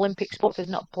 it's not Olympic sport. It's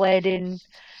not played in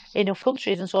enough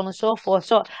countries and so on and so forth.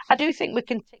 So I do think we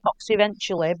can tick box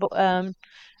eventually, but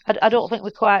I don't think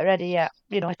we're quite ready yet.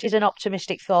 It is an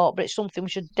optimistic thought, but it's something we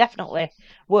should definitely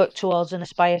work towards and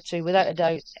aspire to, without a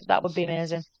doubt. That would be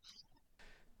amazing.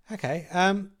 Okay.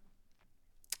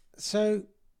 So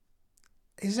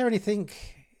is there anything,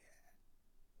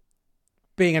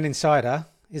 being an insider,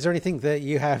 is there anything that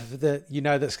you have that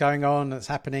that's going on, that's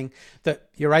happening, that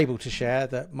you're able to share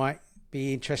that might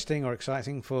be interesting or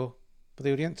exciting for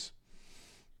the audience?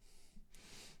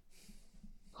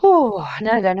 Oh,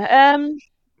 now then.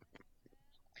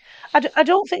 I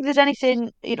don't think there's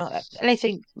anything,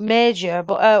 anything major,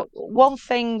 but one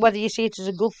thing, whether you see it as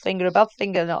a good thing or a bad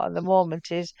thing or not at the moment,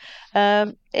 is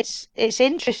it's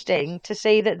interesting to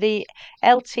see that the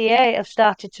LTA have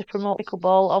started to promote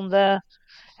pickleball on the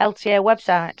LTA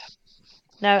website.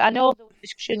 Now, I know there was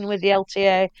discussion with the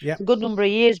LTA Yeah. a good number of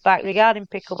years back regarding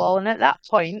pickleball, and at that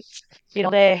point,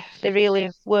 they really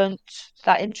weren't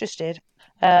that interested.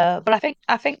 But I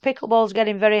think pickleball's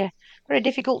getting very very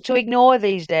difficult to ignore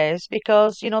these days,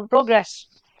 because the progress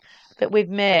that we've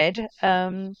made,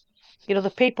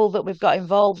 the people that we've got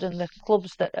involved and the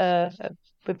clubs that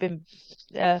we've been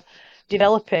uh,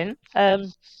 developing.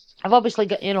 Have obviously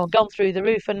gone through the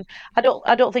roof, and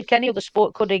I don't think any other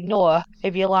sport could ignore,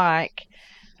 if you like,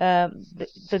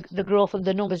 the growth of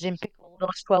the numbers in pickleball in the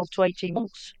last 12 to 18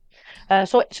 months.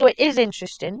 So it is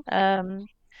interesting.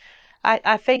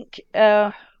 I think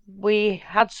we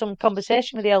had some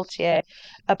conversation with the LTA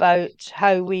about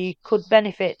how we could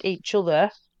benefit each other.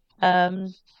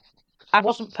 Um, I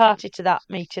wasn't party to that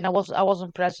meeting. I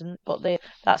wasn't present, but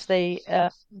that's the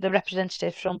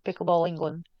representative from Pickleball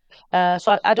England.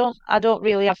 So I don't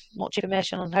really have much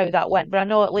information on how that went, but I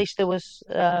know at least there was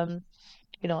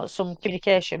some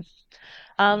communication.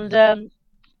 And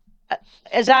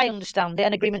as I understand it,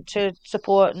 an agreement to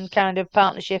support and kind of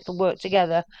partnership and work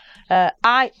together.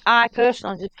 I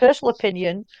personally, personal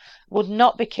opinion, would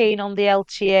not be keen on the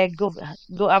LTA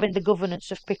having the governance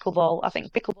of pickleball. I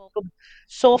think pickleball come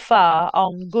so far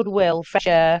on goodwill, fresh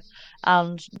air,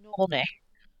 and money.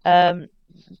 Um,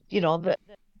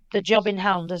 the job in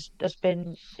hand has it's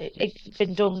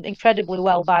been done incredibly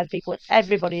well by the people,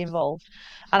 everybody involved,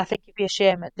 and I think it'd be a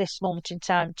shame at this moment in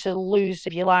time to lose,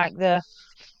 if you like,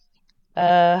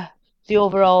 uh, the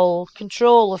overall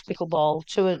control of pickleball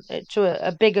to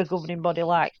a bigger governing body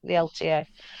like the LTA.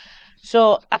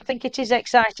 So I think it is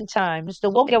exciting times. The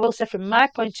one thing I will say from my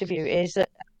point of view is that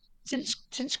since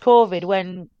COVID,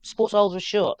 when sports halls were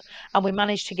shut, and we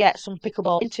managed to get some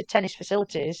pickleball into tennis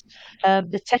facilities,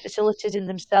 the tennis facilities in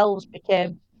themselves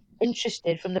became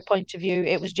interested from the point of view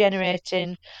it was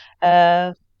generating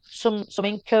uh, some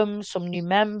income, some new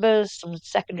members, some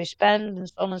secondary spend, and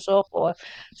so on and so forth.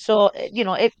 So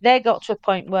if they got to a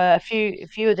point where a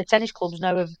few of the tennis clubs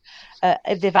now have,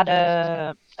 if they've had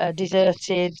a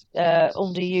deserted,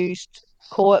 underused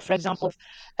court, for example,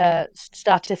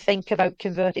 start to think about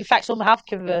converting. In fact, some have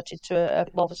converted to a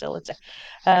pickleball facility.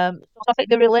 So I think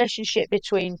the relationship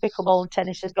between pickleball and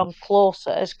tennis has come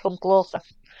closer,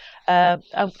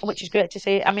 which is great to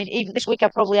see. I mean, even this week,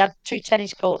 I've probably had two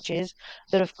tennis coaches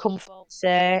that have come forward to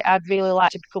say, "I'd really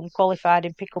like to become qualified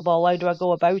in pickleball. How do I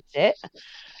go about it?"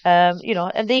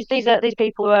 And these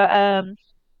people who are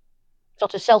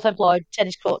sort of self-employed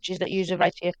tennis coaches that use a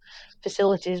variety of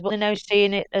facilities, but they're now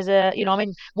seeing it as I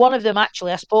mean, one of them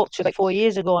actually I spoke to about 4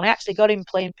 years ago, and I actually got him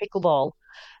playing pickleball,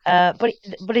 but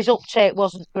his uptake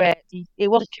wasn't great. He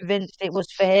wasn't convinced it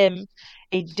was for him.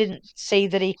 He didn't see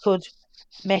that he could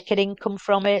make an income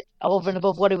from it over and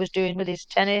above what he was doing with his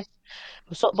tennis.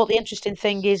 So, but the interesting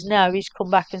thing is now he's come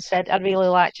back and said, "I'd really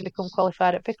like to become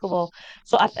qualified at pickleball."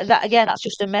 So that again, that's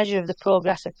just a measure of the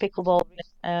progress of pickleball,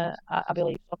 I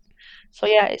believe. So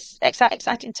yeah, it's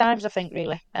exciting times, I think,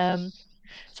 really.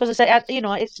 So as I say,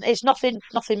 it's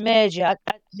nothing major.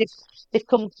 They've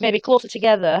come maybe closer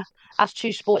together as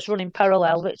two sports running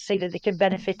parallel that see that they can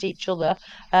benefit each other.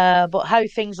 But how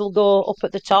things will go up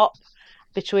at the top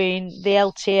between the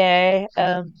LTA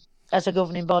as a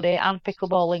governing body and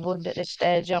Pickleball England at this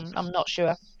stage, I'm not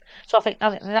sure. So I think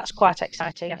that's quite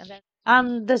exciting.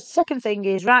 And the second thing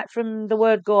is, right from the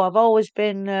word go, I've always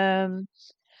been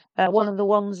one of the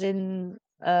ones in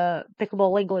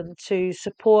Pickleball England to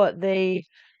support the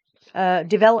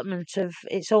development of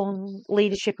its own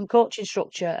leadership and coaching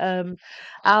structure.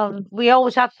 And we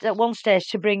always had at one stage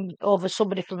to bring over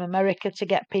somebody from America to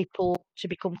get people to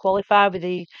become qualified with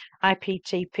the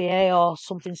IPTPA or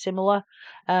something similar.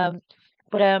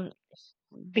 But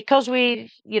because I'd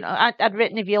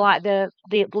written, if you like, the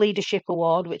leadership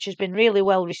award, which has been really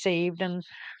well received, and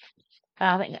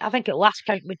I think at last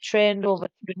count we trained over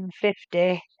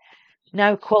 150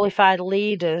 now qualified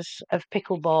leaders of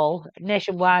pickleball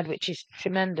nationwide, which is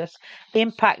tremendous. The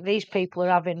impact these people are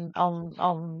having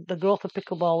on the growth of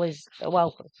pickleball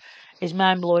is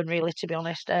mind blowing, really, to be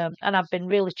honest. And I've been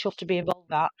really chuffed to be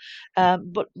involved in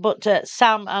that. But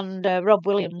Sam and Rob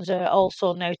Williams are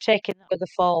also now taking that further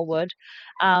forward,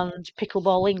 and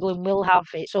Pickleball England will have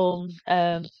its own.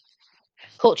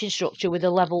 Coaching structure with a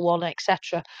level one,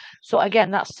 etc. So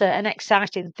again, that's an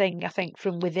exciting thing, I think,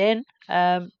 from within.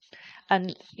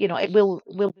 And it will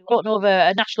be brought over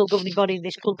a national governing body in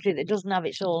this country that doesn't have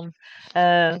its own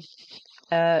uh,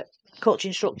 uh,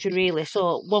 coaching structure, really.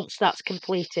 So once that's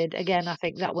completed, again, I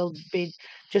think that will be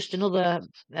just another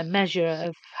measure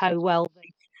of how well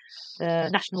the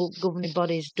national governing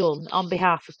body is done on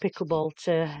behalf of pickleball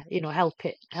to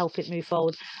help it move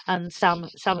forward. And Sam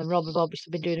and Rob have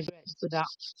obviously been doing a great job with that.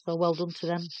 So well done to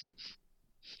them.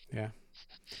 Yeah.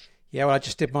 Yeah, well, I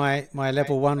just did my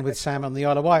level one with Sam on the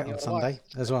Isle of Wight on Sunday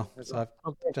as well. So I've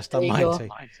Okay, just there done you mine go. too.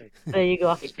 There you go.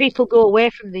 I think people go away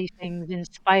from these things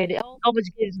inspired. It always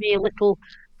gives me a little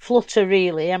flutter,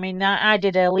 really. I mean, I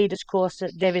did a leaders course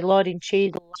at David Lloyd in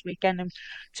Cheadle last weekend, and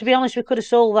to be honest, we could have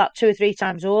sold that 2 or 3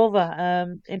 times over.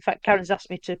 In fact, Karen's asked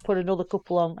me to put another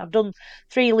couple on. I've done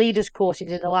 3 leaders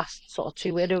courses in the last sort of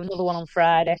 2 weeks. I do another one on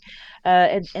Friday,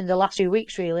 in the last 2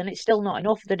 weeks, really, and it's still not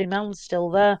enough. The demand's still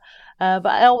there. But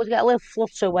I always get a little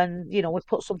flutter when, we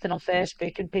put something on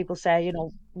Facebook and people say,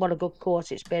 what a good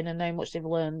course it's been and how much they've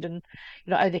learned, and,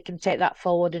 how they can take that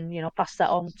forward and, pass that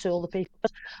on to other people.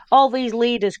 But all these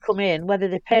leaders come in, whether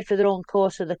they paid for their own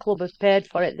course or the club have paid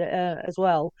for it as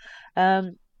well.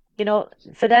 Um,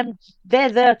 for them,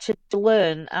 they're there to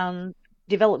learn and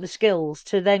develop the skills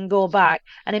to then go back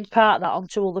and impart that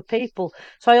onto other people.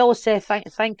 So I always say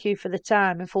thank you for the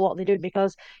time and for what they do,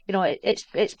 because it's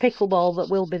pickleball that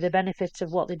will be the benefit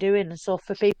of what they're doing. And so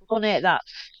for people to donate that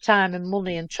time and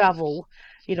money and travel,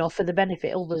 for the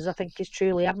benefit of others, I think is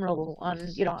truly admirable. And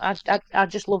I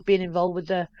just love being involved with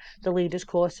the leaders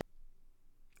course.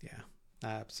 Yeah,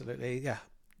 absolutely. Yeah,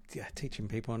 yeah, teaching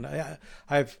people, and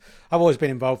I've always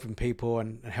been involved in people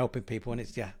and helping people, and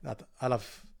it's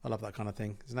I love that kind of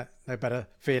thing. There's no better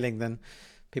feeling than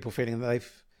people feeling that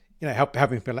they've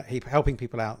helping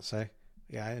people out. So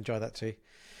yeah, I enjoy that too.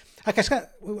 Okay, so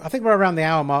I think we're around the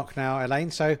hour mark now,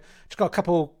 Elaine. So just got a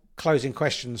couple closing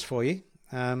questions for you.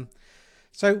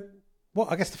 So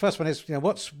what I guess the first one is,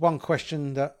 what's one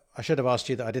question that I should have asked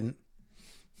you that I didn't?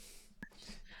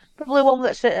 Probably one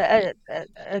that's a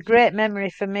great memory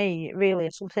for me, really,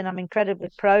 and something I'm incredibly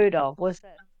proud of, was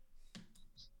that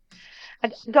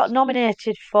I got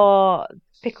nominated for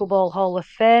Pickleball Hall of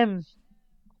Fame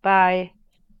by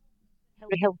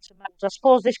Hilary Hilton. I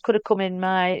suppose this could have come in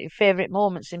my favourite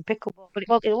moments in pickleball, but it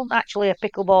wasn't actually a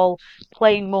pickleball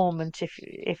playing moment,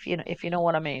 if you know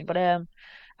what I mean. But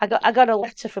I got a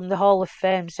letter from the Hall of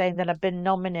Fame saying that I've been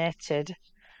nominated,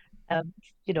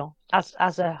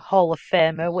 as a Hall of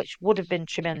Famer, which would have been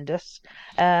tremendous.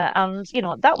 And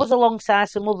that was alongside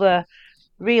some other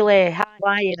really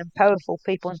high-flying and powerful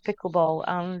people in pickleball,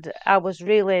 and I was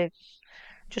really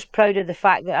just proud of the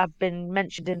fact that I've been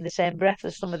mentioned in the same breath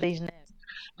as some of these names.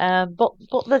 But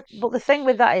the thing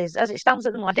with that is, as it stands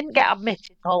at the moment, I didn't get admitted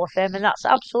to the Hall of Fame, and that's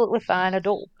absolutely fine.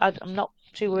 I'm not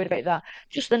too worried about that.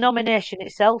 Just the nomination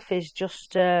itself is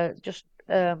just a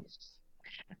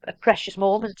precious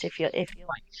moment, if you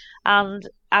like. And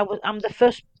I'm the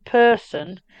first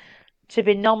person to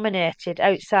be nominated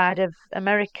outside of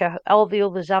America. All the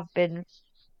others have been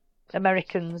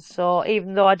Americans. So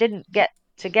even though I didn't get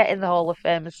in the Hall of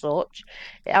Fame as such,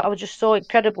 I was just so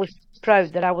incredibly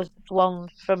proud that I was one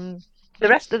from the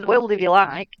rest of the world, if you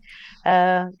like,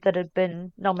 that had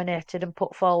been nominated and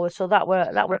put forward. So that were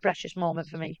a precious moment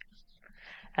for me.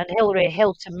 And Hilary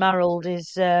Hilton Marrold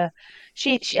is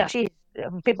she's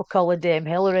people call her Dame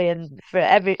Hillary, and for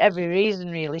every reason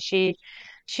really.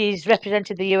 She's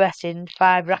represented the US in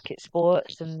 5 racket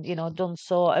sports, and done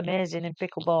so amazing in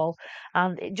pickleball.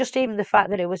 And just even the fact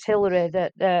that it was Hillary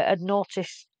that had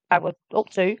noticed I was up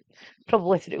to,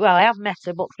 probably through, well, I have met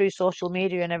her, but through social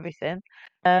media and everything,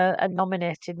 and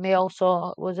nominated me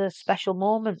also was a special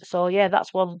moment. So yeah,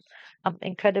 that's one I'm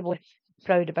incredibly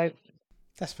proud about.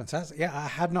 That's fantastic. Yeah, I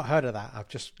had not heard of that. I've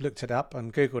just looked it up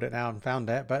and Googled it now and found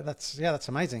it. But that's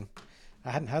amazing.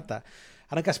 I hadn't heard that.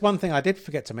 And I guess one thing I did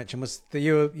forget to mention was that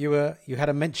you had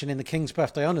a mention in the King's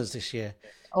Birthday Honours this year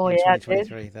Oh in yeah, I did.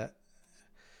 2023. That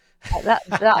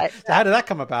That so how did that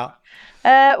come about?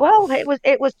 well, it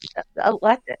was a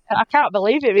letter. I can't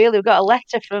believe it. Really, we got a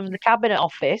letter from the cabinet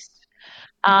office,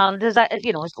 and there's that it's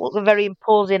a very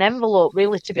imposing envelope,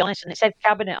 really, to be honest. And it said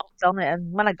cabinet office on it.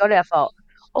 And when I got it, I thought,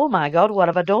 oh my God, what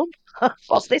have I done?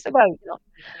 What's this about?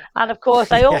 And of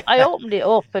course, I Yeah, opened it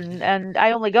up, and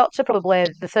I only got to probably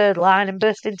the third line and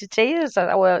burst into tears.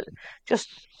 I was just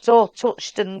so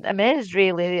touched and amazed,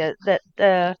 really,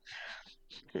 that.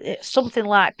 It's something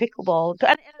like pickleball.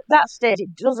 And at that stage,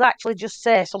 it does actually just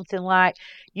say something like,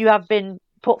 you have been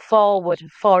put forward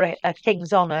for a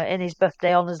King's Honour in his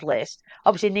birthday honours list.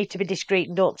 Obviously, you need to be discreet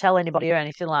and don't tell anybody or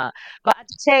anything like that. But I'd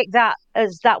take that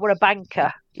as that were a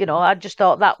banker. I just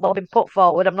thought that, well, I've been put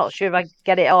forward. I'm not sure if I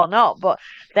get it or not. But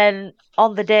then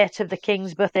on the date of the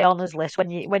King's birthday honours list, when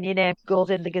your name goes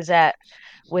in the Gazette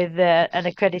with an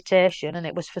accreditation, and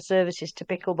it was for services to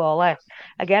pickleball,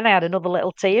 again, I had another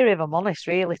little tear, if I'm honest,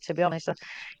 really, to be honest.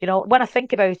 When I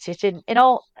think about it,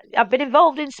 I've been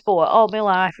involved in sport all my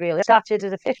life, really. I started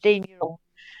as a 15-year-old,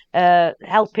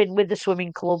 helping with the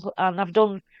swimming club, and I've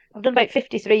done about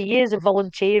 53 years of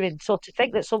volunteering. So to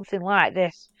think that something like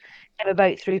this came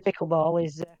about through pickleball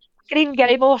is, I can even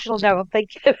get emotional now. I'm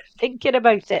thinking thinking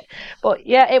about it. But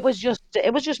yeah, it was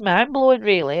just mind blowing,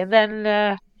 really. And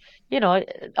then you know,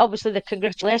 obviously the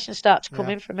congratulations start to come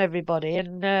yeah, in from everybody,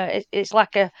 and it's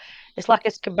like a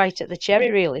can bite at the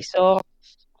cherry, really. So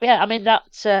yeah, I mean that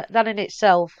in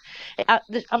itself,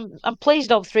 I'm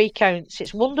pleased on 3 counts.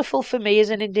 It's wonderful for me as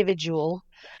an individual.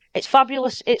 It's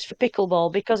fabulous. It's for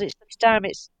pickleball because it's the first time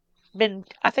it's been,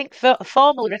 I think,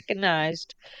 formally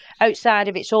recognised outside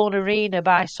of its own arena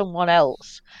by someone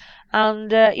else.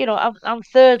 And I'm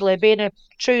thirdly being a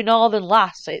true Northern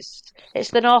lass.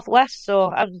 It's the Northwest,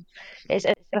 so it's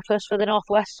a first for the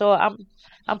Northwest. So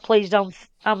I'm pleased. I'm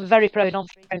very proud on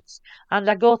 3 counts, and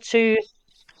I go to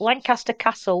Lancaster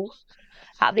Castle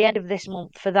at the end of this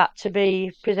month for that to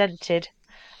be presented.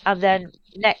 And then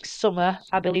next summer,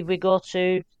 I believe we go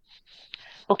to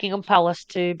Buckingham Palace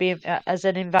to be as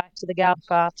an invite to the garden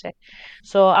party.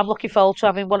 So I'm looking forward to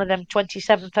having one of them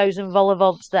 27,000 vol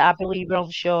au that I believe are on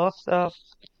show. So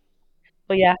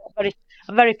yeah,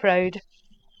 I'm very proud.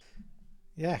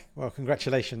 yeah. Well,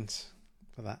 congratulations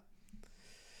for that.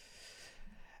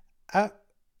 Uh,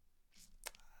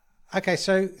 okay,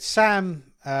 so Sam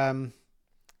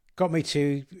got me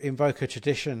to invoke a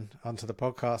tradition onto the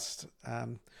podcast,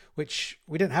 which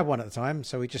we didn't have one at the time,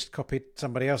 so we just copied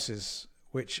somebody else's,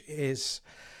 which is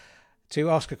to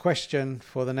ask a question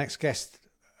for the next guest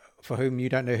for whom you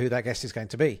don't know who that guest is going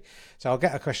to be. So I'll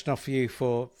get a question off you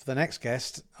for the next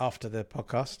guest after the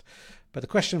podcast. But the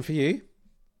question for you,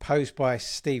 posed by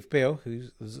Steve Beale, who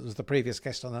was the previous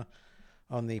guest on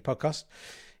the podcast,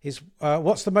 is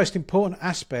what's the most important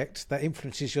aspect that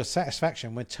influences your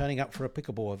satisfaction when turning up for a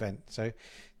pickleball event? So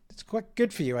it's quite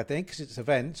good for you, I think, because it's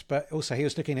events, but also he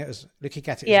was looking at it as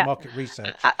Yeah, market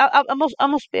research. I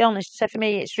must be honest. So for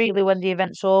me, it's really when the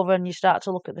event's over and you start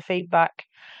to look at the feedback.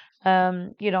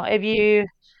 If you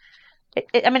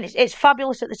I mean, it's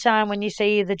fabulous at the time when you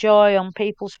see the joy on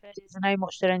people's faces and how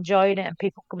much they're enjoying it, and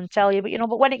people come and tell you.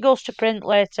 But when it goes to print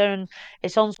later and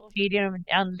it's on social media,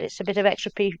 and it's a bit of extra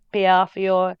PR for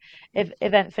your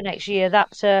event for next year,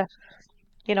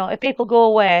 if people go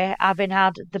away having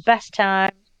had the best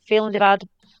time, feeling they've had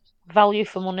value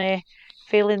for money,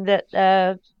 feeling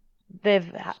that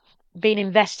they've been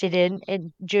invested in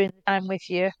during the time with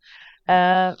you,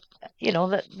 uh,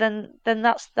 then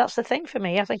that's the thing for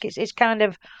me. I think it's kind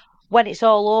of when it's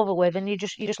all over with, and you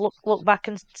just look back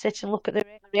and sit and look at the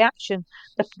reaction.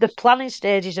 The planning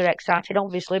stages are exciting,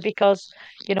 obviously, because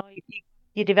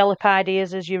you develop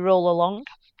ideas as you roll along.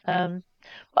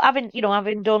 But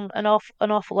having done an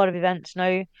awful lot of events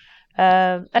now,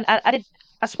 and I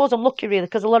suppose I'm lucky really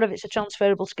because a lot of it's a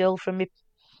transferable skill from my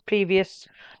previous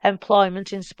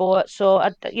employment in sport. So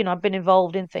I've been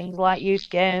involved in things like youth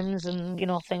games and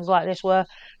things like this where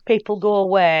people go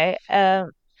away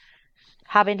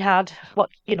having had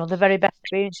what the very best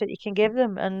experience that you can give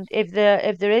them. And if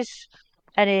there is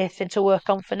anything to work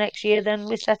on for next year, then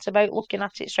we set about looking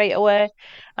at it straight away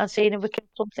and seeing if we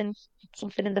can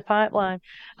something in the pipeline.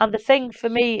 And the thing for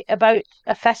me about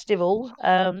a festival,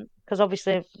 because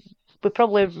obviously we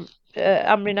probably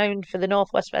I'm renowned for the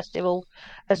Northwest Festival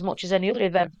as much as any other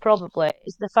event, probably,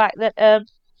 is the fact that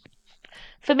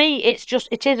for me it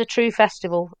is a true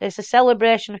festival. It's a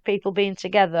celebration of people being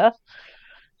together.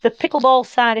 The pickleball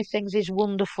side of things is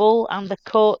wonderful, and the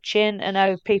coaching and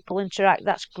how people interact,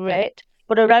 that's great.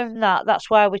 But around that, that's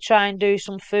why we try and do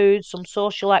some food, some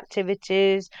social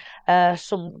activities,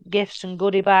 some gifts and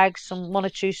goodie bags, some one or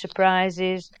two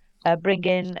surprises, bring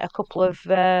in a couple of,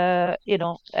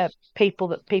 people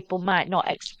that people might not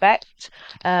expect.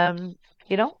 Um,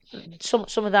 you know,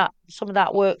 some of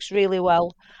that works really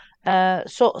well.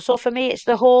 So for me, it's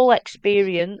the whole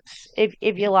experience, if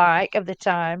you like, of the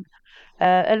time.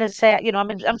 And as I say,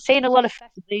 I'm seeing a lot of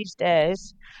festivals these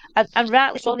days, and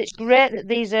rightly so. And it's great that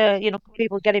these are,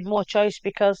 people getting more choice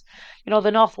because,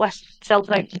 the Northwest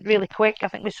sells out really quick. I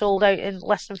think we sold out in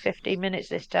less than 15 minutes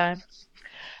this time.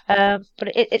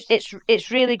 But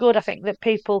it's really good. I think that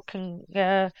people can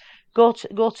go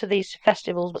to these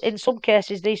festivals. But in some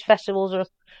cases, these festivals are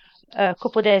a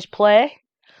couple of days play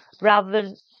rather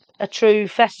than a true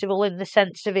festival in the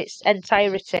sense of its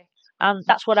entirety. And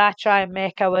that's what I try and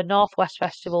make our Northwest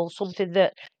Festival, something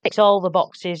that ticks all the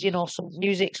boxes, some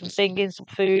music, some singing, some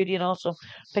food, some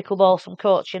pickleball, some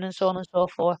coaching, and so on and so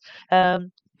forth.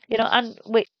 Um, and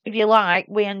if you like,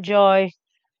 we enjoy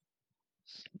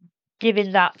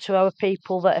giving that to our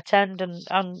people that attend,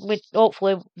 and we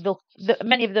hopefully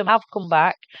many of them have come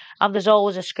back, and there's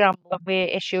always a scramble when we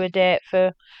issue a date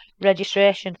for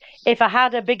registration. If I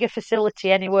had a bigger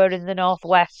facility anywhere in the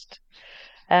Northwest,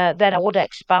 then I would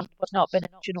expand, but it's not been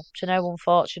an option up to now,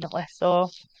 unfortunately. So,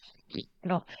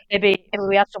 maybe if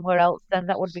we had somewhere else, then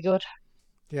that would be good.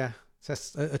 Yeah, so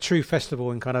that's a true festival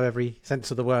in kind of every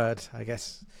sense of the word, I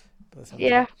guess. By the sounds of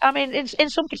Yeah, it. I mean, in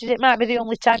some cases, it might be the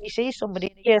only time you see somebody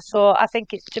in a year. So I think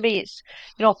to me, it's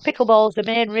pickleball's the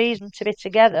main reason to be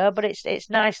together. But it's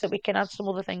nice that we can add some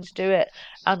other things to it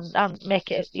and make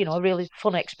it a really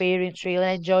fun experience,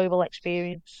 really enjoyable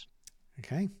experience.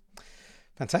 Okay,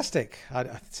 fantastic.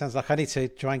 It sounds like I need to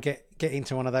try and get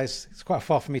into one of those. It's quite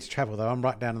far for me to travel though. I'm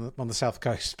right down on the south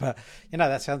coast, but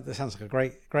that sounds like a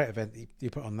great event that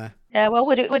you put on there. Yeah, well,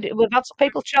 we've had some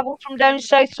people travel from down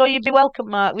south, so you'd be welcome,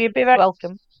 Mark. You'd be very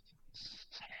welcome.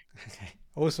 Okay,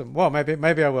 awesome. Well,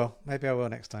 maybe I will. Maybe I will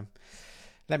next time.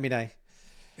 Let me know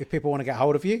if people want to get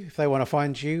hold of you. If they want to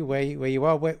find you where you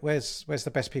are. Where's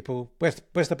the best people?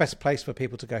 Where's the best place for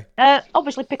people to go?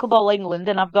 Obviously, Pickleball England,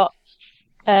 and I've got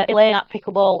Elaine at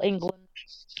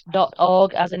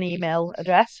pickleballengland.org as an email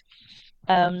address.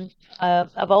 Um,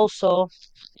 I've also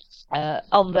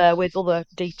on there with other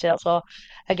details. So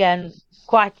again,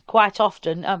 quite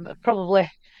often, probably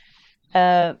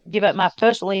give out my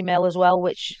personal email as well,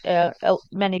 which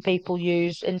many people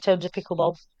use in terms of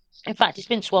pickleball. In fact, it's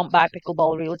been swamped by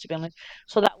pickleball, really, to be honest.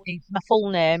 So that would be my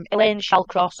full name, Elaine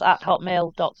Shallcross at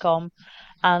hotmail.com,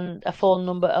 and a phone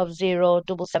number of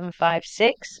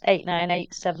 07756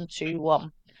 898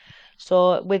 721.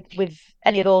 So with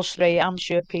any of those three, I'm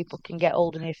sure people can get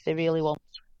hold of me if they really want.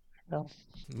 So.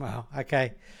 Wow.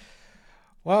 Okay.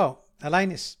 Well,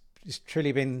 Elaine, it's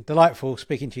truly been delightful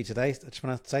speaking to you today. I just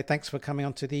want to say thanks for coming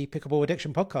on to the Pickleball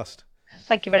Addiction podcast.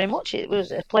 Thank you very much. It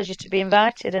was a pleasure to be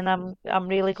invited, and I'm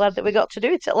really glad that we got to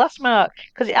do it at last, Mark,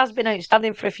 because it has been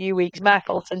outstanding for a few weeks. My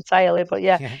fault entirely, but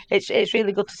yeah, Yeah, it's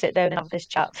really good to sit down and have this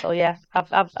chat. So yeah,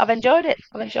 I've enjoyed it.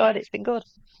 I've enjoyed it. It's been good.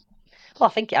 Well,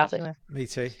 I think it has anyway. me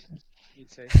too.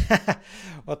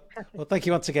 well, thank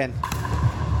you once again.